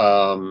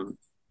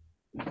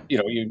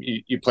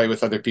play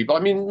with other people. I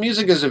mean,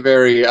 music is a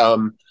very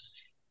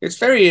it's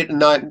very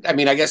not. I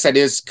mean, I guess that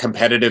is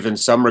competitive in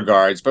some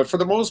regards, but for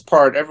the most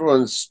part,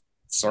 everyone's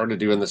sort of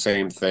doing the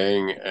same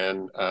thing,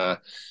 and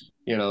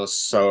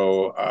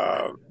so.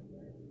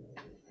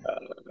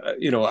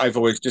 I've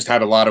always just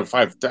had a lot of.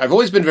 I've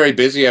always been very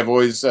busy. I've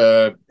always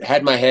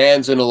had my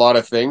hands in a lot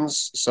of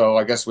things. So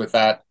I guess with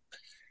that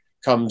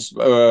comes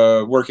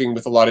working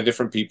with a lot of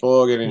different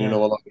people, getting to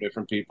know a lot of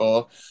different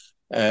people,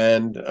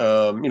 and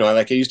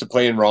I used to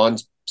play in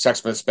Ron's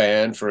Sexsmith's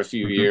band for a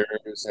few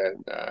years,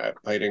 and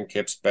played in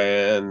Kip's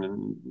band,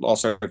 and all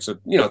sorts of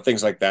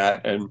things like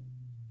that, and.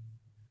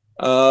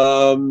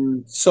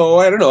 So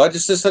I don't know.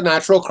 It's just a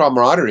natural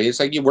camaraderie.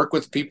 It's like you work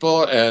with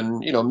people, and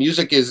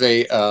music is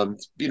a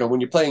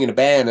when you're playing in a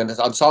band and it's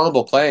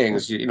ensemble playing,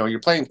 is you're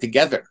playing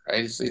together,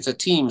 right? It's a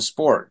team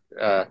sport.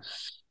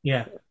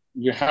 Yeah.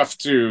 You have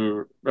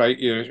to, right?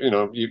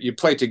 You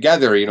play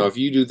together. If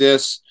you do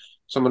this,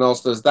 someone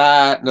else does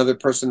that, another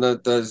person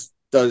that does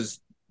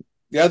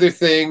the other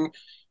thing.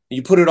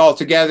 You put it all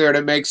together, and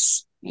it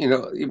makes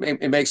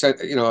it makes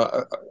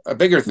a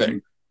bigger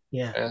thing.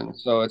 Yeah. And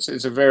so it's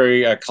a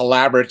very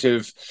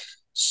collaborative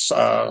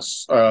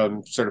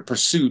sort of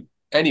pursuit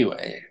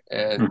anyway.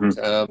 And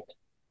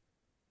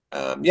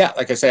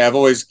like I say, I've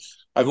always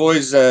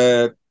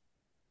worked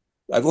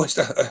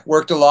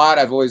a lot.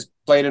 I've always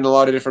played in a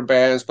lot of different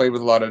bands, played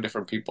with a lot of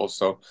different people.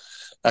 So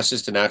that's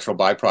just a natural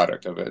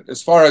byproduct of it.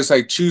 As far as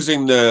like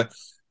choosing the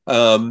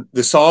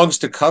songs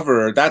to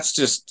cover, that's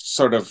just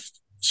sort of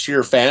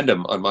sheer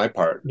fandom on my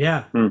part.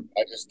 Yeah. I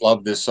just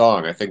love this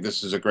song. I think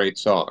this is a great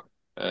song.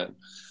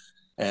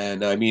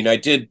 And I mean, I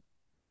tried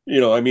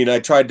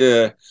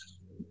to,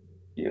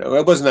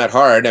 it wasn't that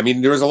hard. I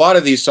mean, there was a lot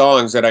of these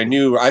songs that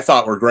I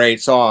thought were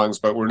great songs,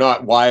 but were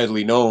not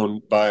widely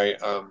known by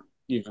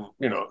even,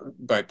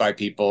 by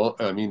people.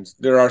 I mean,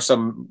 there are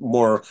some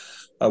more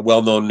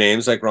well-known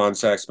names like Ron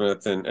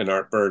Sexsmith and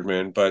Art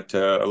Bergman, but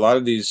a lot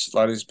of these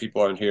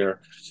people on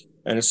here,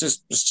 and it's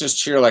just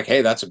sheer like,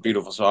 hey, that's a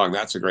beautiful song.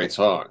 That's a great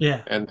song.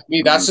 Yeah. And to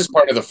me, that's just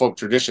part of the folk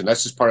tradition.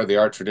 That's just part of the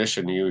art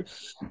tradition.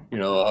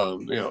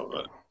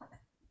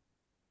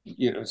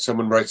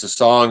 Someone writes a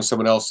song,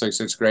 someone else thinks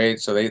it's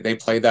great, so they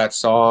play that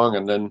song,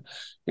 and then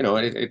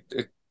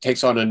it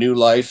takes on a new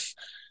life.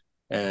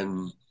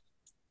 And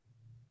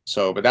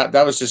so, but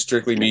that was just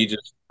strictly me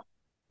just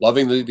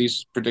loving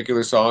these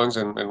particular songs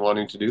and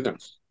wanting to do them.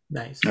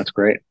 Nice. That's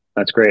great.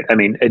 I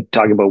mean,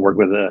 talking about work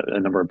with a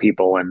number of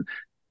people, and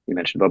you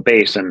mentioned about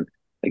bass, and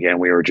again,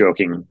 we were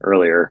joking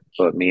earlier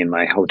about me in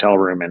my hotel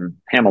room in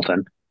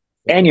Hamilton,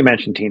 and you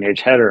mentioned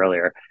Teenage Head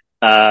earlier.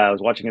 I was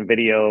watching a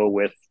video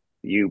with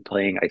you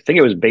playing, I think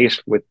it was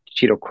bass with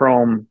Cheeto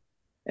Chrome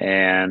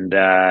and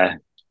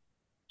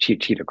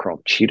Cheetah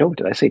Chrome. Cheeto?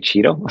 Did I say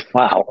Cheeto?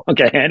 Wow.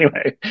 Okay.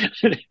 Anyway,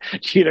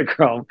 Cheetah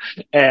Chrome.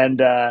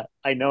 And I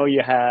know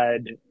you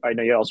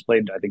also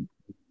played, I think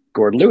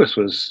Gord Lewis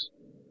was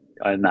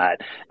on that.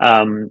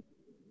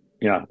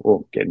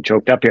 We'll get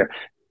choked up here.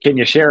 Can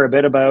you share a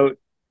bit about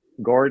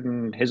Gord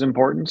and his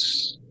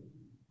importance?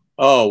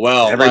 Oh,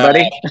 well,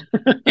 everybody.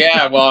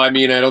 Yeah, well, I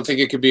mean, I don't think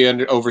it could be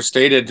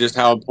overstated just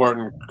how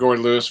important Gord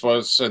Lewis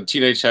was and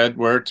Teenage Head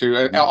were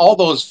to all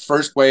those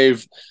first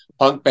wave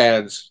punk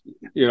bands.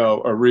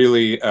 Are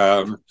really,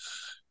 they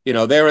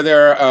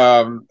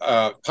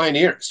were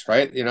pioneers,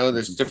 right?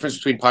 There's a difference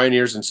between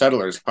pioneers and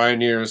settlers.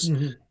 Pioneers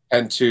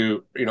tend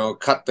to,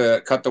 cut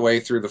the way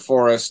through the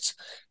forest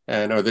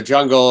or the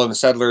jungle, and the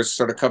settlers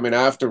sort of come in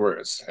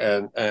afterwards,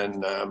 and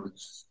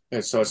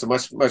so it's a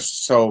much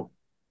so.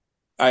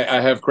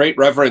 I have great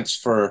reverence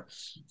for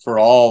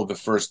all the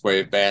first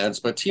wave bands,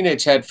 but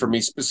Teenage Head for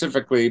me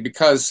specifically,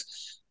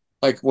 because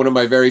like one of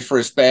my very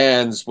first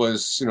bands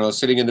was,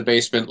 sitting in the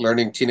basement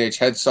learning Teenage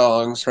Head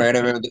songs, right?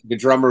 I mean, the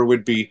drummer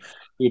would be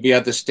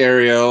at the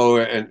stereo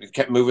and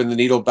kept moving the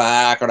needle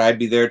back, and I'd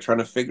be there trying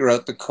to figure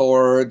out the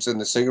chords,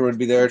 and the singer would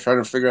be there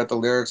trying to figure out the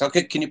lyrics.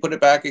 Okay, can you put it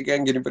back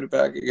again? Can you put it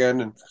back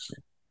again?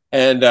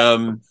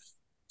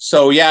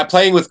 So yeah,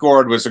 playing with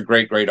Gord was a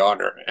great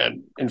honor.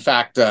 And in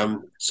fact,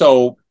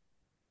 so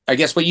I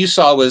guess what you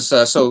saw was,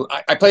 so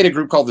I played a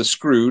group called The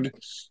Screwed,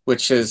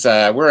 which is,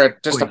 we're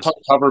just a punk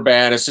cover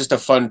band. It's just a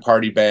fun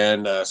party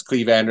band.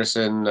 Cleve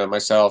Anderson,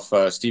 myself,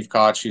 Steve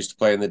Koch used to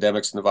play in the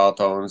Demics and the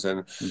Valtones, and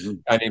a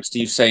guy named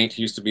Steve Saint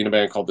used to be in a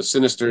band called The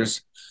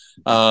Sinisters.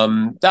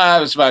 That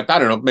was about, I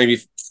don't know,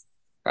 maybe,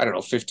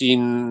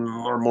 15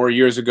 or more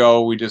years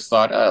ago. We just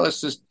thought,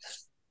 let's just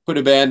put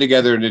a band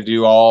together to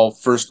do all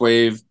first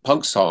wave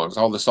punk songs,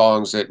 all the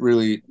songs that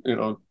really,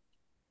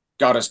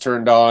 got us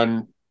turned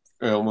on.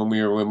 When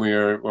we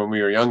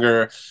were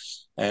younger,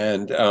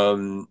 and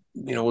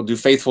we'll do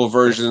faithful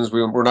versions.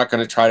 We're not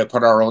going to try to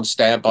put our own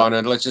stamp on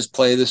it. Let's just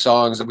play the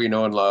songs that we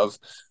know and love.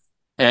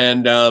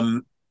 And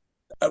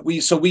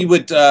we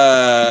would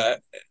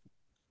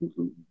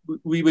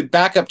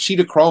back up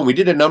Cheetah Chrome. We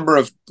did a number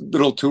of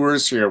little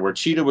tours here where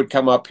Cheetah would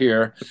come up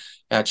here,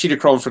 Cheetah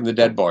Chrome from the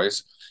Dead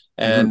Boys.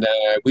 And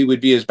we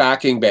would be his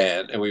backing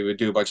band, and we would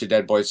do a bunch of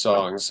Dead Boys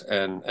songs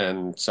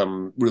and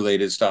some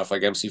related stuff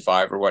like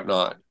MC5 or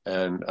whatnot.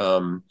 And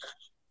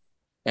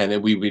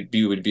then we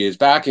would be his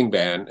backing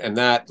band, and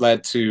that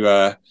led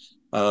to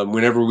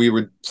whenever we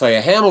would play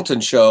a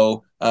Hamilton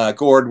show,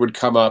 Gord would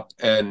come up,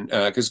 and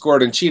because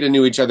Gord and Cheetah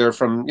knew each other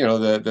from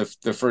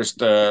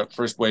the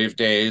first wave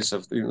days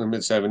of the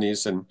mid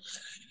 '70s,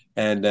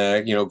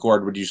 and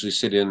Gord would usually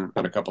sit in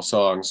on a couple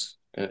songs,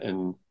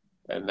 and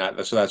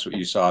that's what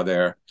you saw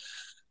there.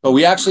 But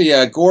we actually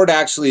Gord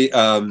actually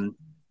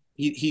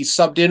he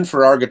subbed in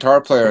for our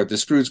guitar player, the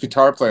Scrooge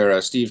guitar player,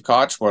 Steve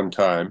Koch, one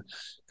time,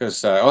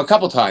 because a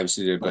couple times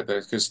he did, but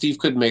because Steve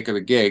couldn't make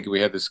the gig,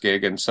 we had this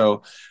gig, and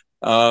so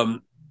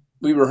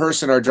we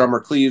rehearsed in our drummer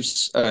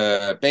Cleve's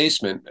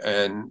basement,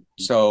 and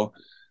so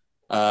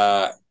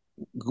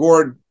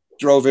Gord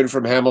drove in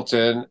from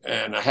Hamilton,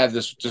 and I had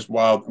this just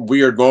wild,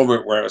 weird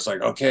moment where I was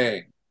like,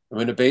 okay, I'm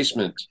in a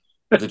basement,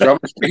 the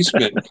drummer's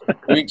basement,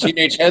 doing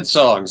Teenage Head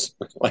songs,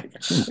 like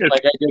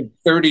I did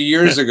 30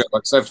 years ago,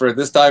 except for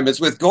this time it's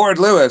with Gord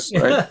Lewis,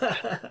 right?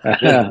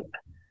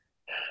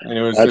 And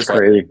it was that's just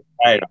crazy.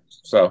 Like,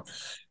 so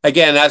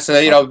again, that's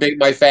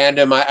my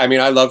fandom. I mean,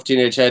 I love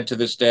Teenage Head to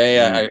this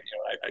day. I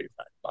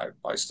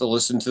still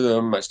listen to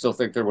them. I still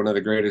think they're one of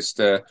the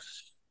greatest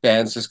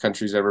bands this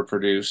country's ever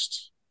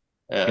produced,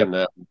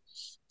 and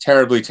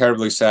terribly,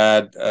 terribly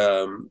sad.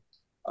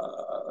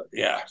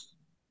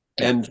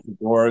 And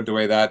Borra, the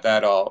way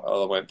that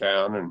all went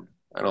down, and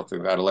I don't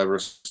think that'll ever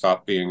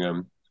stop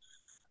being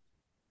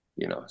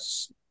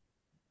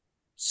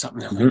something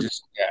that we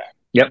just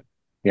Yep.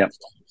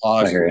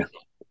 I hear you.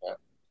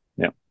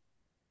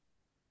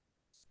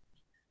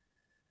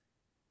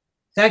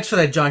 Thanks for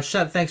that, John.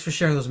 Thanks for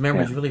sharing those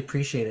memories. Really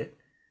appreciate it.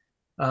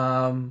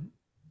 I'm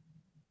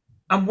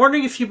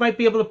wondering if you might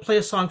be able to play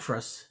a song for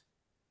us.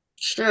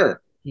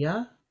 Sure.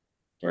 Yeah?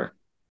 Sure.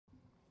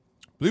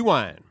 Blue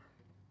Wine.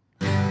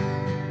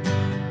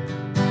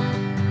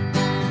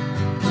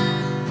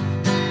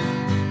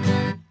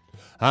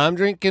 I'm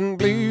drinking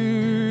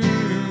blue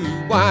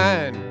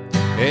wine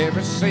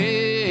ever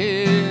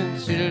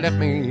since you left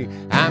me.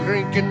 I'm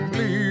drinking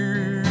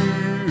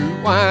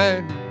blue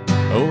wine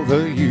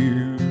over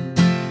you.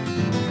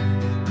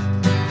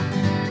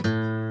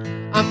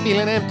 I'm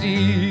feeling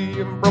empty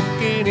and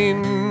broken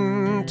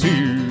in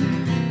two.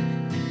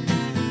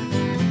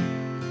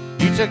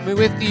 You took me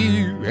with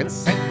you and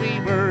said we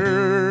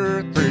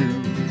were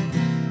through.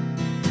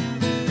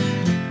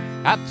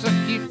 I took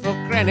you for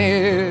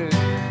granted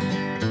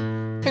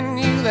and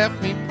you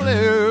left me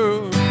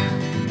blue.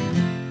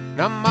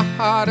 Now my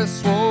heart is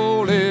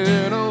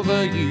swollen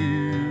over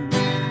you,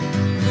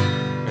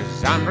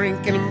 'cause I'm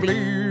drinking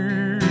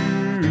blue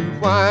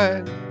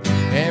wine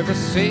ever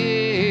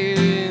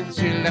since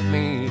you left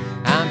me.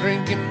 I'm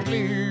drinking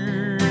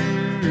blue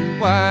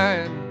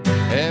wine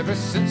ever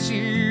since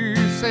you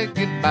said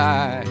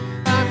goodbye.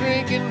 I'm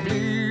drinking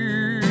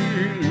blue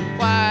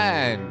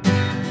wine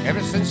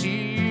ever since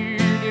you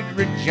did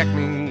reject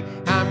me.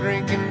 I'm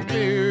drinking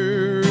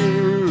blue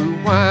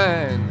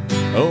wine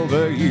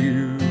over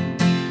you.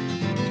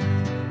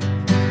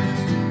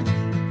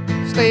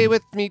 Stay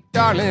with me,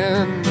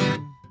 darling,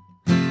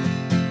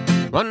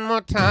 one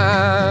more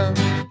time.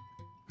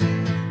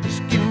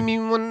 Just give me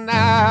one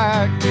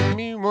night, give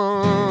me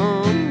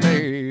one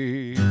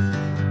day.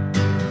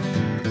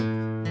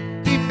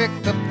 You pick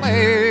the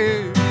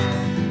place,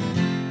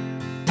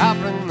 I'll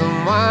bring the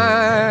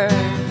wine.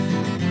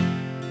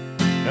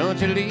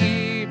 Don't you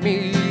leave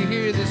me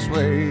here this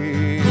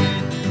way,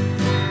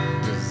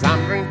 'cause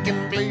I'm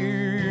drinking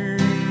blue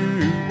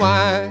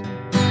wine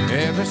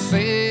ever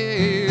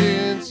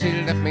since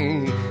you left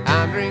me.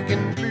 I'm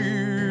drinking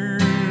blue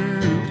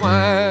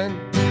wine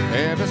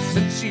ever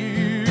since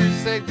you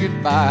said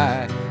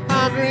goodbye.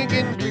 I'm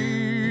drinking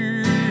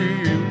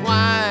blue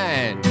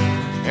wine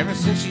ever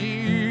since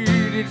you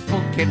did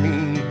forget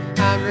me.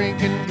 I'm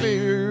drinking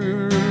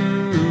blue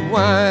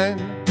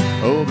wine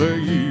over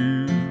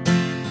you,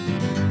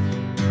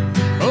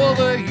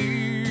 over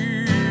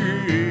you,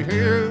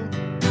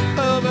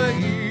 over you, over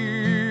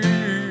you,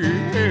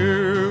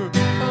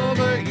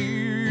 over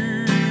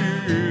you,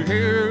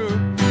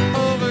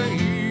 over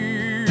you.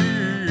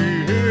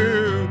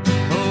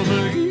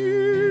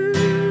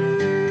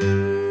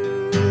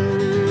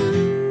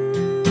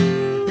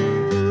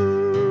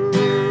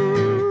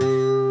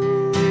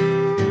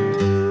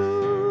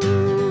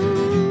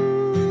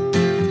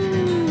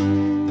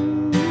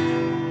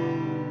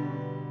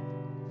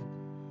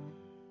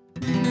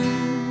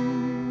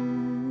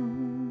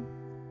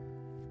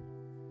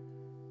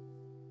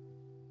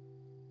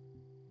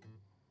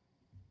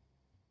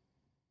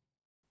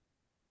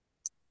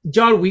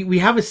 John, we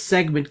have a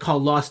segment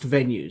called Lost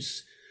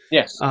Venues.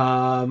 Yes.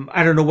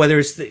 I don't know whether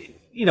it's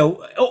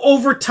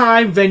over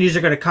time venues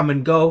are going to come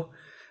and go,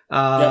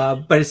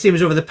 but it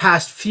seems over the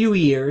past few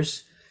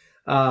years,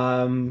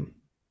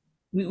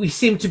 we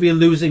seem to be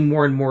losing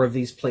more and more of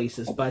these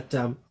places. But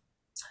I'm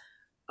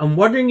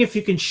wondering if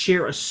you can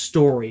share a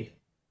story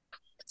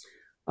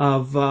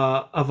of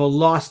a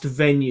lost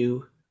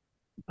venue,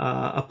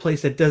 a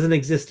place that doesn't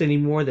exist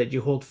anymore that you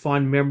hold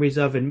fond memories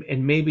of,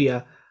 and maybe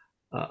a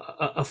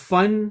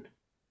fun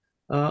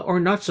or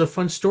not so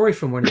fun story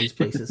from one of these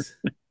places.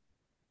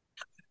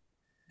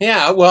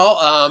 Yeah,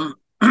 well,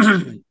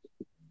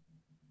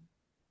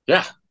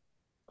 Yeah.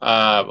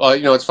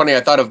 Well, it's funny.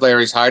 I thought of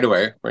Larry's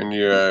Hideaway when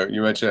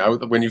you mentioned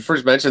when you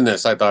first mentioned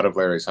this. I thought of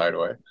Larry's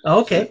Hideaway,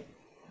 Okay.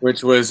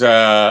 which was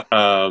like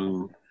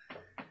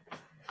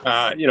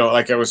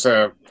it was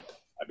a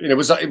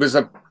it was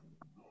a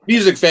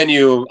music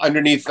venue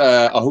underneath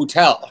a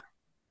hotel,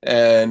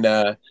 and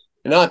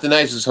not the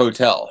nicest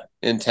hotel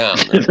in town.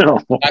 No.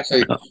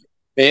 Actually,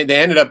 they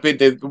ended up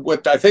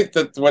what I think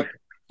that what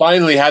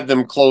finally had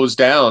them closed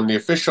down. The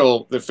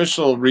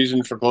official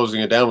reason for closing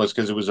it down was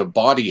because it was a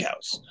baudy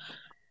house,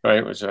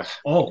 right? Which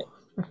Oh.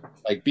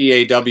 like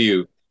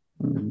BAW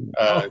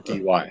Oh.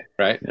 DY,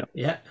 right?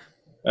 Yeah.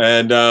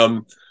 And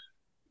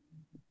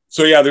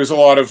so yeah, there's a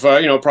lot of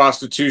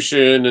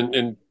prostitution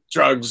and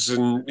drugs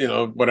and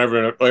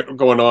whatever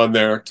going on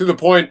there, to the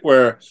point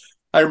where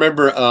I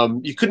remember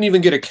you couldn't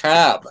even get a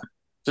cab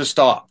to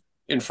stop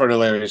in front of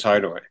Larry's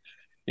Hideaway.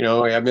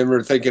 I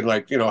remember thinking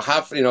like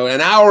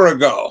an hour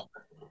ago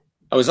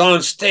I was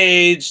on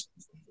stage,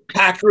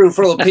 packed room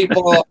full of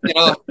people,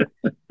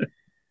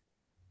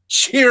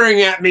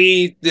 cheering at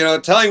me,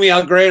 telling me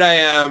how great I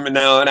am, and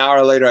now an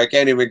hour later I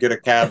can't even get a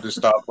cab to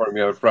stop for me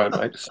out front.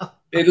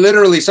 It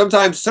literally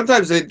sometimes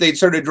they'd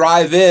sort of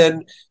drive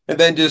in and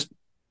then just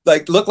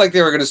like look like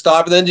they were going to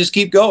stop and then just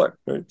keep going.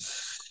 Right?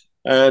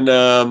 And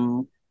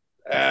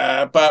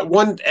but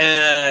one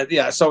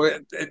so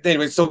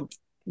anyway, so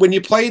when you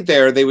played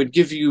there, they would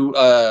give you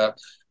it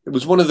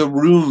was one of the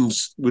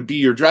rooms would be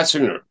your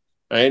dressing room.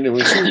 Right, it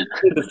was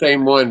the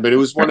same one, but it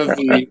was one of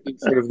the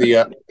sort of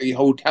the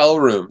hotel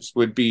rooms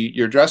would be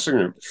your dressing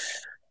room,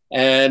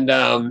 and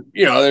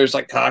there's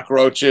like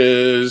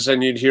cockroaches,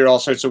 and you'd hear all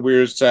sorts of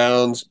weird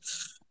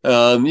sounds,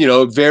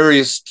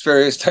 various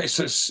types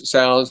of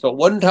sounds. But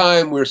one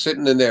time we were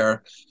sitting in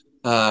there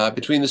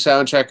between the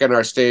sound check and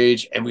our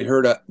stage, and we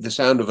heard the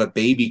sound of a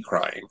baby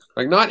crying,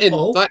 like not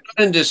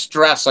in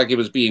distress, like it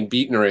was being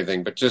beaten or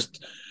anything, but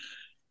just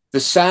the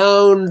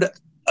sound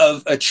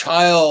of a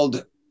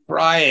child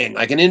crying,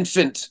 like an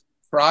infant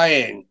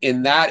crying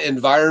in that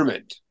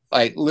environment,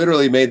 like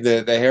literally made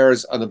the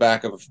hairs on the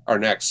back of our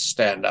necks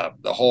stand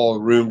up. The whole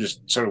room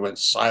just sort of went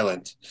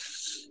silent.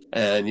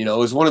 And, it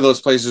was one of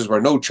those places where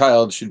no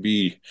child should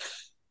be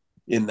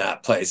in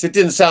that place. It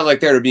didn't sound like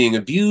they were being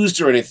abused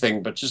or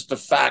anything, but just the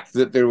fact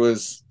that there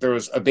was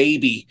a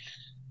baby,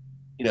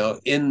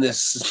 in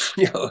this,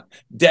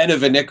 den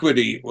of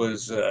iniquity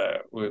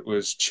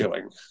was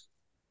chilling.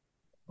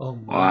 Oh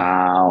my.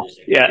 Wow.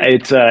 Yeah,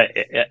 it's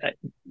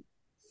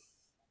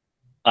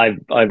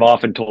I've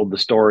often told the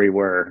story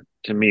where,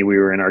 to me, we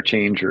were in our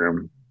change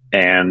room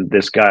and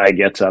this guy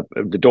gets up,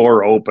 the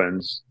door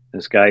opens,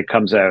 this guy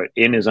comes out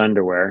in his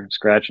underwear,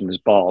 scratching his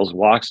balls,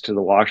 walks to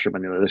the washroom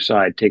on the other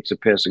side, takes a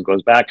piss and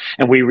goes back.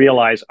 And we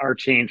realize our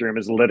change room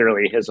is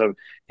literally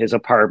his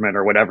apartment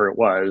or whatever it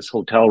was,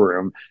 hotel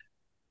room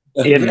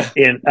in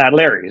at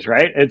Larry's,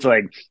 right? It's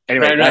like,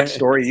 anyway, that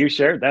story you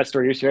shared, that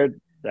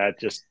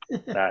just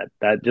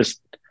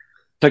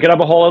took it up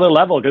a whole other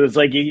level, because it's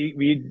like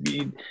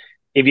you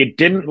if you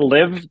didn't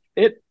live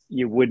it,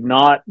 you would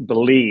not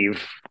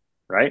believe,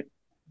 right,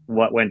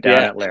 what went down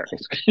at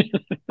Larry's.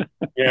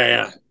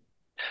 Yeah.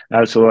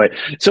 Absolutely.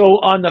 So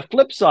on the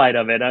flip side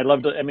of it, I'd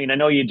love to. I mean, I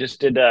know you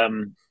just did. I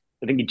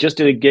think you just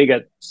did a gig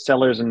at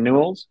Sellers and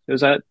Newells.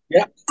 Was that?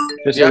 Yeah.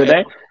 Just the other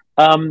day.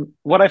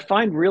 What I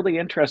find really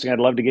interesting, I'd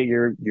love to get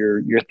your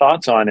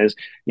thoughts on is,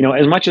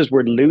 as much as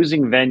we're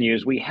losing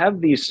venues, we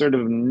have these sort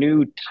of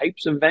new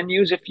types of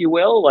venues, if you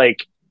will,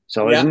 like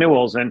Sellers and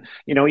Newells, and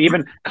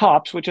even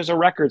Cops, which is a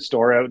record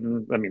store out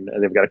in, I mean,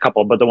 they've got a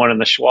couple, but the one in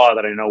the Schwa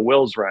that I know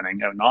Will's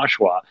running out in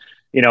Oshawa,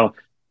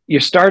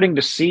 you're starting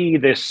to see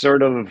this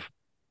sort of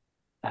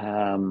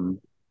I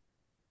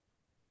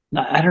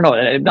don't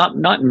know,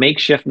 not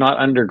makeshift, not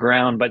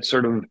underground, but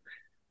sort of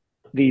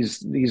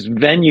these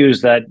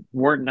venues that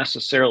wouldn't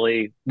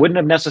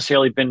have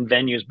necessarily been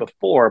venues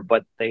before,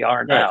 but they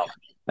are now.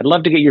 I'd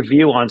love to get your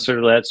view on sort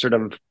of that sort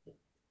of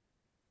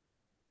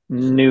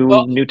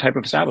new type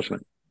of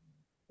establishment.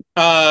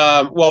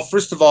 Well,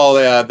 first of all,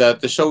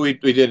 the show we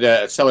did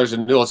at Sellers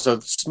and Newells,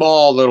 a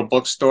small little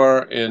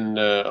bookstore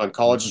on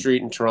College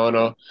Street in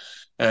Toronto,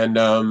 and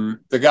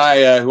the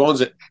guy who owns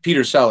it,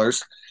 Peter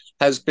Sellers,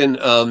 has been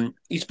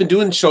he's been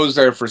doing shows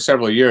there for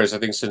several years. I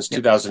think since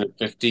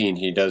 2015,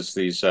 he does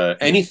these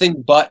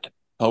anything but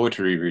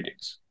poetry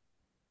readings.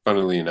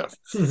 Funnily enough,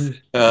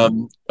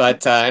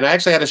 but and I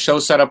actually had a show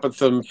set up with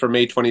them for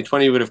May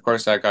 2020, but of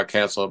course that got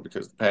canceled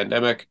because of the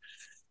pandemic.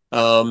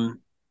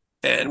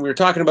 And we were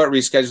talking about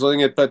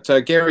rescheduling it, but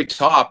Gary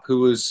Top, who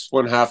was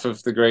one half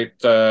of the great,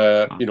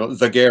 the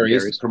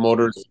Garys,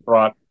 promoters,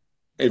 brought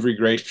every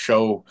great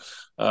show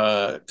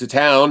to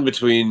town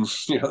between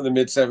the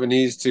mid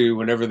 70s to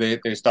whenever they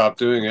stopped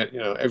doing it.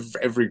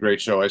 Every great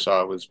show I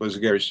saw was a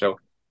Gary show.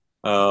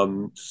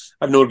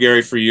 I've known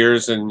Gary for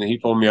years, and he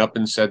phoned me up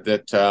and said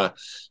that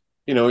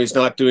he's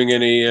not doing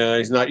any,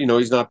 he's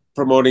not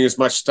promoting as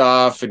much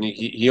stuff, and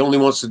he only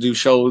wants to do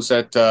shows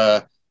at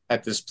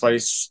this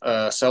place,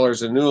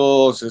 Sellers and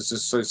Newells. It's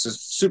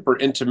just super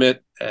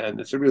intimate, and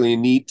it's a really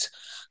neat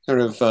sort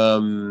of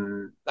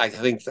I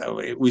think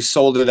that we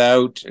sold it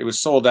out. It was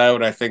sold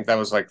out. I think that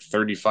was like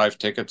 35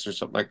 tickets or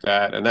something like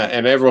that, and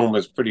everyone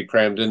was pretty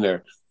crammed in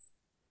there.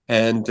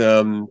 And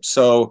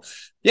so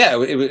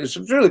yeah, it was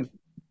really,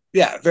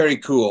 yeah, very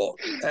cool.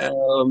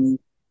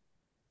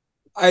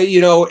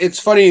 It's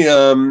funny.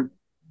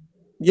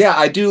 Yeah,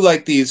 I do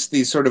like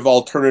these sort of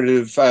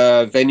alternative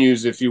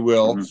venues, if you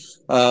will.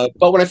 But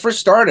when I first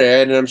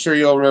started, and I'm sure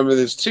you'll remember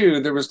this too,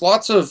 there was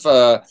lots of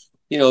there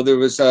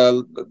was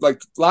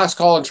like last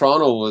call in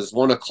Toronto was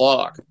 1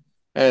 o'clock,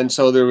 and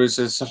so there was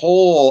this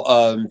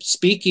whole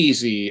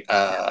speakeasy,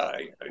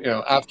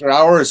 after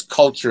hours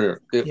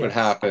culture that would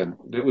happen.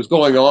 It was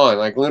going on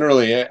like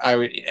literally. I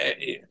would.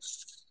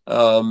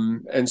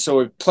 And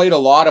so it played a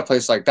lot of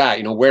places like that,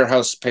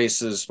 warehouse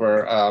spaces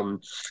where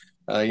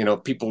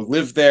people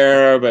live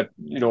there, but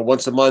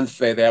once a month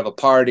they have a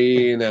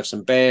party and they have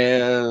some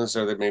bands,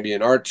 or there may be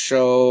an art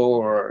show,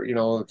 or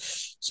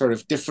sort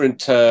of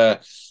different.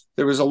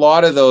 There was a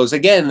lot of those.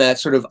 Again, that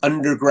sort of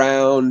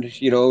underground.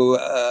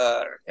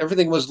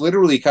 Everything was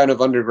literally kind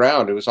of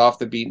underground. It was off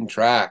the beaten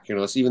track.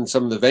 It's even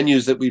some of the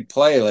venues that we'd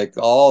play. Like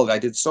I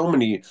did so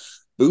many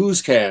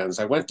booze cans.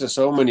 I went to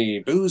so many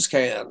booze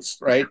cans,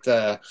 right?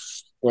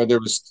 Where there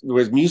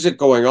was music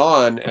going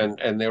on,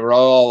 and they were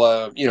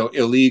all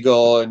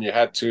illegal, and you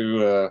had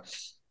to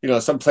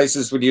some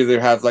places would either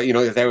have they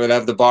would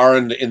have the bar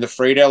in the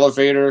freight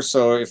elevator,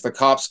 so if the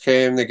cops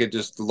came they could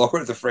just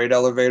lower the freight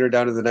elevator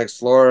down to the next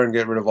floor and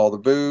get rid of all the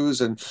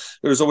booze, and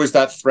there was always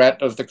that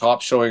threat of the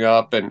cops showing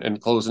up and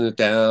closing it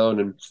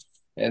down,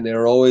 and they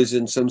were always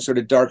in some sort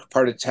of dark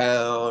part of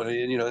town,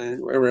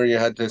 where you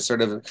had to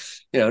sort of,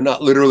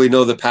 not literally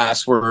know the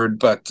password,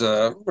 but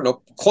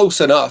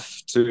close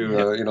enough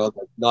to,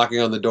 knocking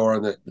on the door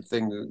and the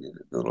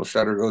little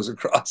shutter goes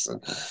across.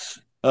 And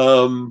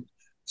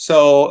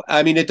so,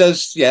 I mean, it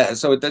does, yeah.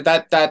 So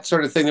that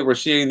sort of thing that we're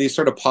seeing, these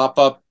sort of pop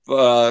up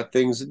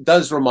things,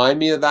 does remind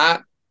me of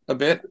that a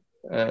bit.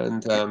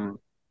 And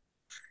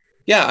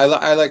yeah,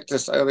 I like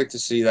this. I like to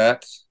see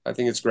that. I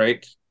think it's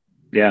great.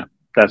 Yeah.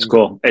 That's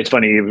cool. It's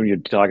funny you're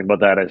talking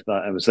about that.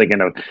 I was thinking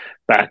of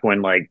back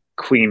when like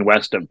Queen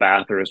West of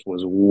Bathurst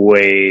was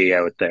way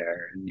out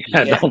there.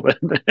 Yeah.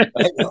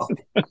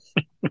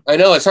 I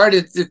know. It's hard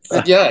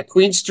to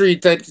Queen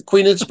Street, that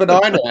Queen and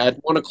Spadina at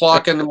 1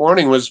 o'clock in the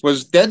morning was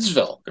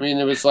Deadsville. I mean,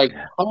 it was like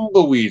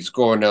tumbleweeds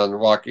going down the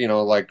walk,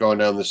 like going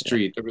down the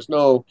street. There was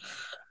no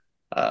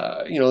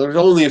there was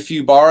only a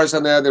few bars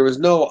on there. There was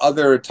no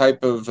other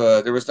type of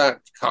there was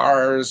not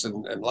cars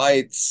and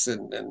lights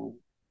and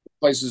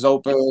places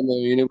open. I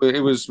mean,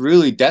 it was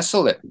really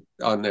desolate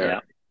on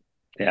there.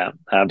 Yeah,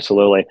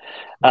 absolutely.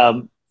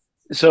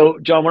 So,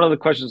 John, one of the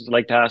questions I'd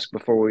like to ask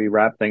before we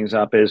wrap things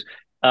up is,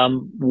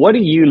 what are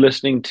you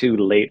listening to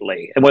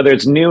lately? And whether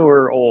it's new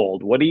or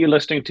old, what are you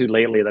listening to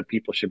lately that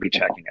people should be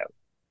checking out?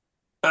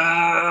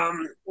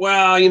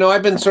 Well,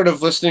 I've been sort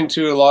of listening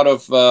to a lot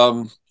of,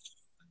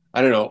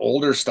 I don't know,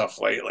 older stuff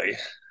lately.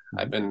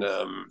 I've been,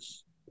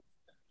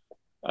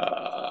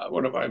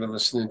 what have I been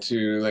listening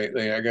to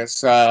lately? I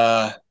guess,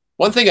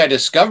 one thing I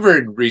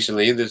discovered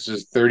recently, this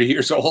is 30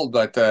 years old,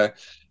 but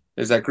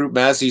is that group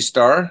Mazzy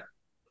Star.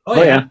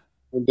 Oh yeah.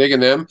 I'm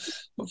digging them.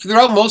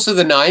 Throughout most of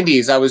the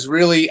 90s, I was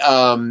really,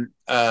 that's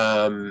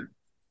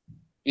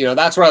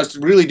what I was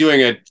really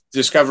doing at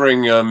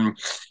discovering,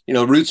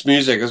 roots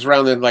music. It was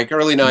around the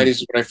early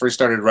 90s when I first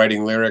started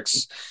writing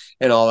lyrics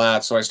and all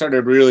that. So I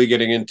started really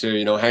getting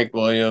into, Hank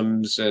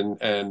Williams and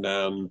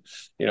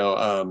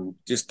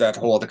just that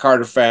whole, the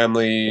Carter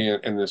family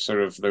and the sort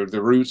of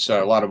the roots,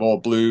 a lot of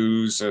old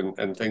blues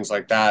and things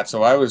like that.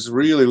 So I was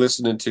really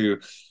listening to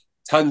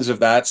tons of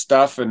that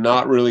stuff and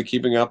not really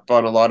keeping up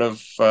on a lot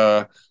of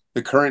the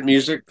current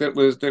music that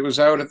was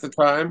out at the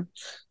time.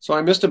 So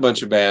I missed a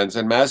bunch of bands,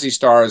 and Mazzy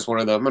Star is one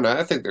of them, and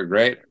I think they're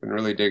great. I've been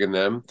really digging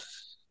them.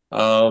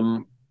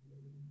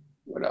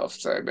 What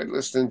else have I been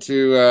listening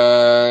to?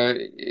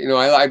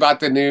 I bought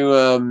the new,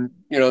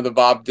 the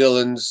Bob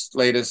Dylan's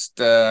latest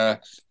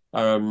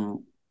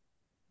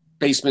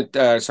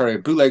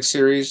bootleg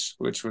series,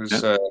 which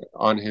was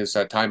on his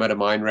Time Out of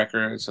Mind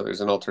record. So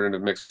there's an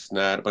alternative mix in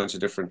that, a bunch of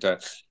different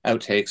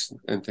outtakes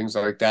and things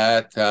like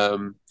that.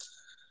 And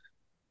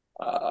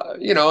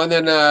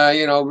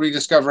then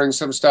rediscovering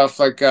some stuff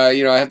like I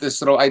have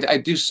this little. I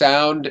do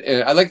sound.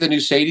 I like the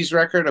new Sadie's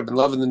record. I've been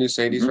loving the new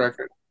Sadie's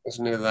record.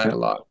 Listening to that a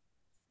lot.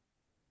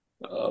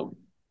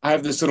 I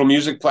have this little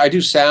music. I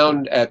do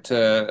sound at.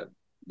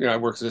 I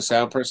work as a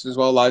sound person as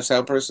well, live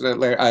sound person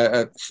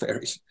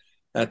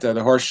at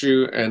the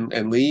Horseshoe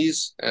and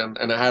Lee's, and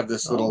I have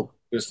this little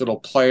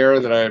player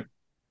that I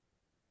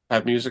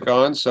have music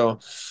on. So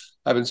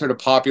I've been sort of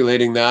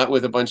populating that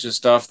with a bunch of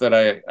stuff that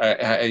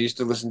I used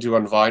to listen to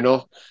on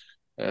vinyl.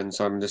 And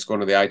so I'm just going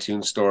to the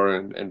iTunes store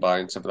and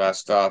buying some of that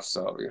stuff.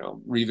 So,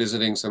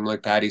 revisiting some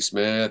like Patti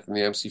Smith and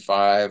the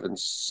MC5 and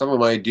some of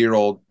my dear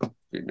old,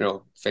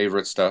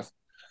 favorite stuff.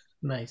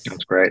 Nice.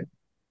 That's great.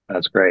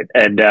 That's great.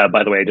 And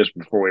by the way, just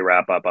before we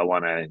wrap up, I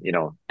want to,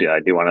 I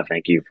do want to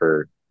thank you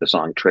for the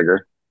song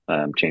Trigger,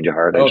 Change of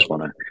Heart. I just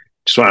want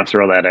to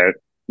throw that out.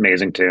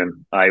 Amazing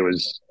tune. I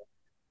was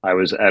I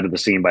was out of the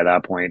scene by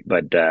that point,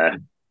 but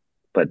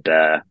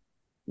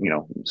you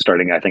know,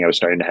 I think I was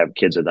starting to have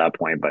kids at that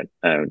point, but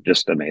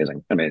just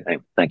amazing.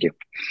 Thank you.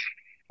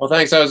 Well,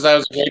 thanks. That was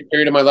a great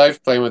period of my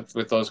life playing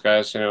with those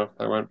guys. You know,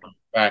 I went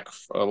back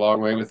a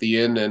long way with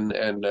Ian, and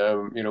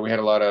you know, we had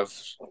a lot of.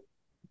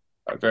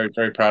 I'm very,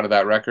 very proud of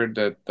that record,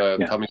 that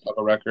Tommy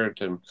Tucker record,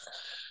 and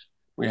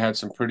we had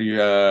some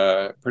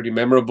pretty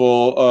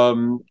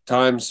memorable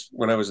times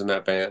when I was in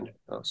that band.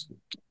 Awesome.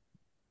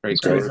 Great.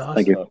 Awesome.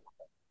 Thank you,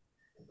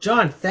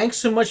 John. Thanks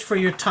so much for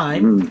your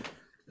time.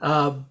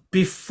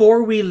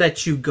 Before we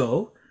let you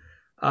go,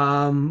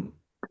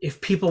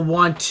 if people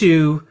want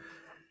to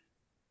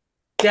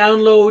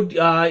download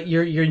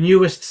your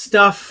newest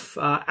stuff,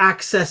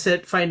 access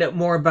it, find out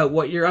more about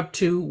what you're up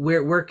to,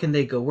 where can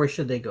they go? Where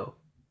should they go?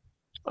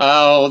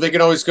 They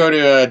can always go to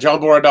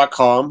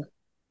johnborra.com.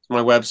 It's my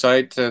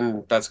website,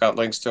 and that's got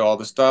links to all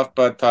the stuff.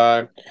 But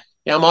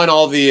yeah, I'm on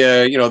all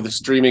the you know, the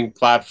streaming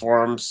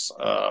platforms,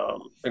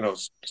 you know,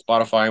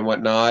 Spotify and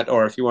whatnot.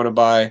 Or if you want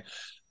to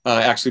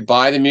actually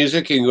buy the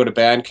music, you can go to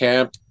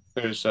Bandcamp.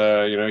 There's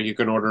you know, you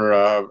can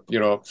order you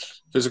know,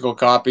 physical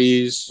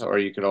copies, or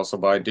you can also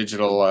buy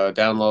digital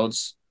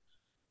downloads.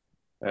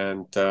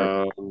 And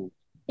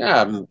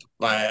yeah,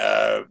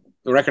 the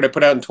record I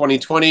put out in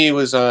 2020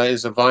 is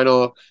a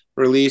vinyl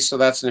release, so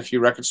that's in a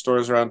few record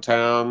stores around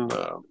town.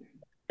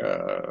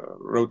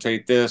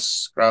 Rotate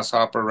This,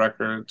 Grasshopper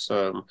Records.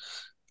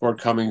 Ford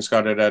Cummings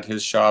got it at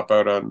his shop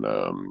out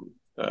on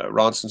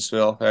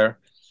Ronsonsville there.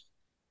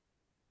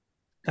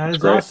 That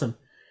is awesome.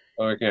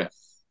 Oh yeah.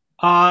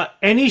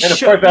 And of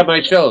course at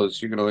my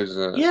shows. You can always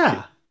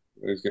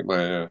always get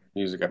my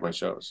music at my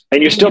shows.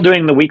 And you're still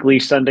doing the weekly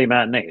Sunday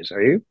matinees,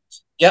 are you?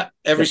 Yeah,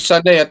 every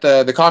Sunday at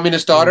the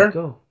Communist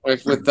Daughter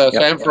with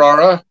Sam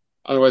Ferrara,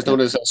 otherwise known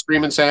as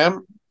Screamin'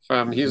 Sam.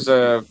 He's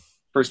a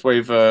first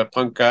wave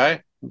punk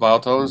guy, Vile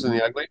Tones and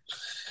the Ugly.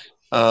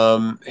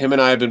 Him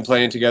and I have been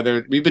playing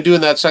together. We've been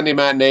doing that Sunday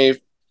matinee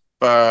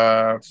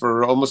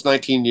for almost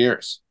 19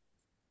 years.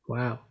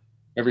 Wow.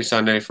 Every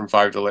Sunday from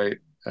 5 to 8.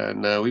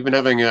 And we've been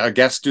having a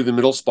guest do the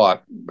middle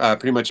spot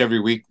pretty much every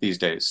week these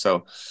days.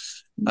 So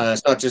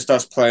it's not just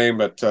us playing,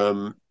 but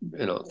you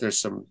know,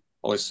 there's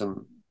always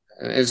some.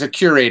 It's a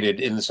curated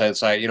in the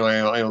sense I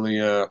only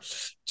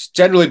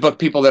generally book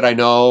people that I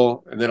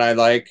know and that I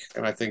like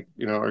and I think,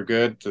 you know, are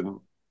good,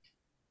 and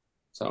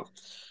so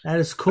that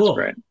is cool.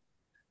 That's great.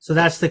 So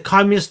that's the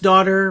Communist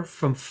Daughter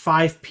from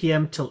 5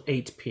 p.m. till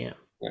 8 p.m.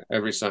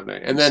 Every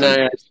Sunday. And then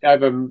I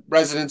have a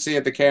residency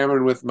at the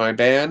Cameron with my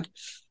band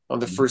on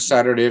the first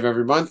Saturday of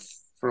every month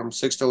from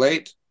 6 till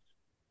 8.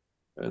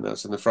 And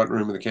that's in the front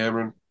room of the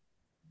Cameron.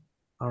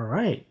 All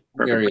right.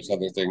 Various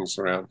other things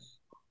around.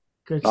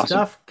 Good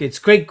stuff. It's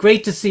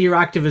great to see you're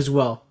active as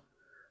well.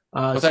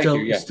 Well,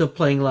 still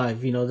playing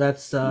live. You know,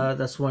 that's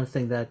one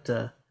thing that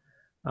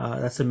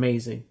that's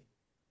amazing.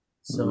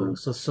 So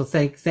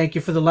thank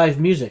you for the live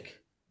music.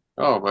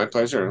 Oh, my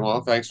pleasure.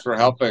 Well, thanks for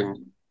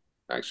helping.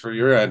 Thanks for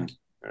your end.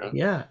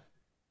 Yeah.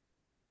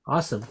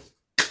 Awesome.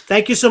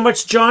 Thank you so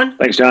much, John.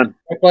 Thanks, John.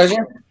 My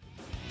pleasure.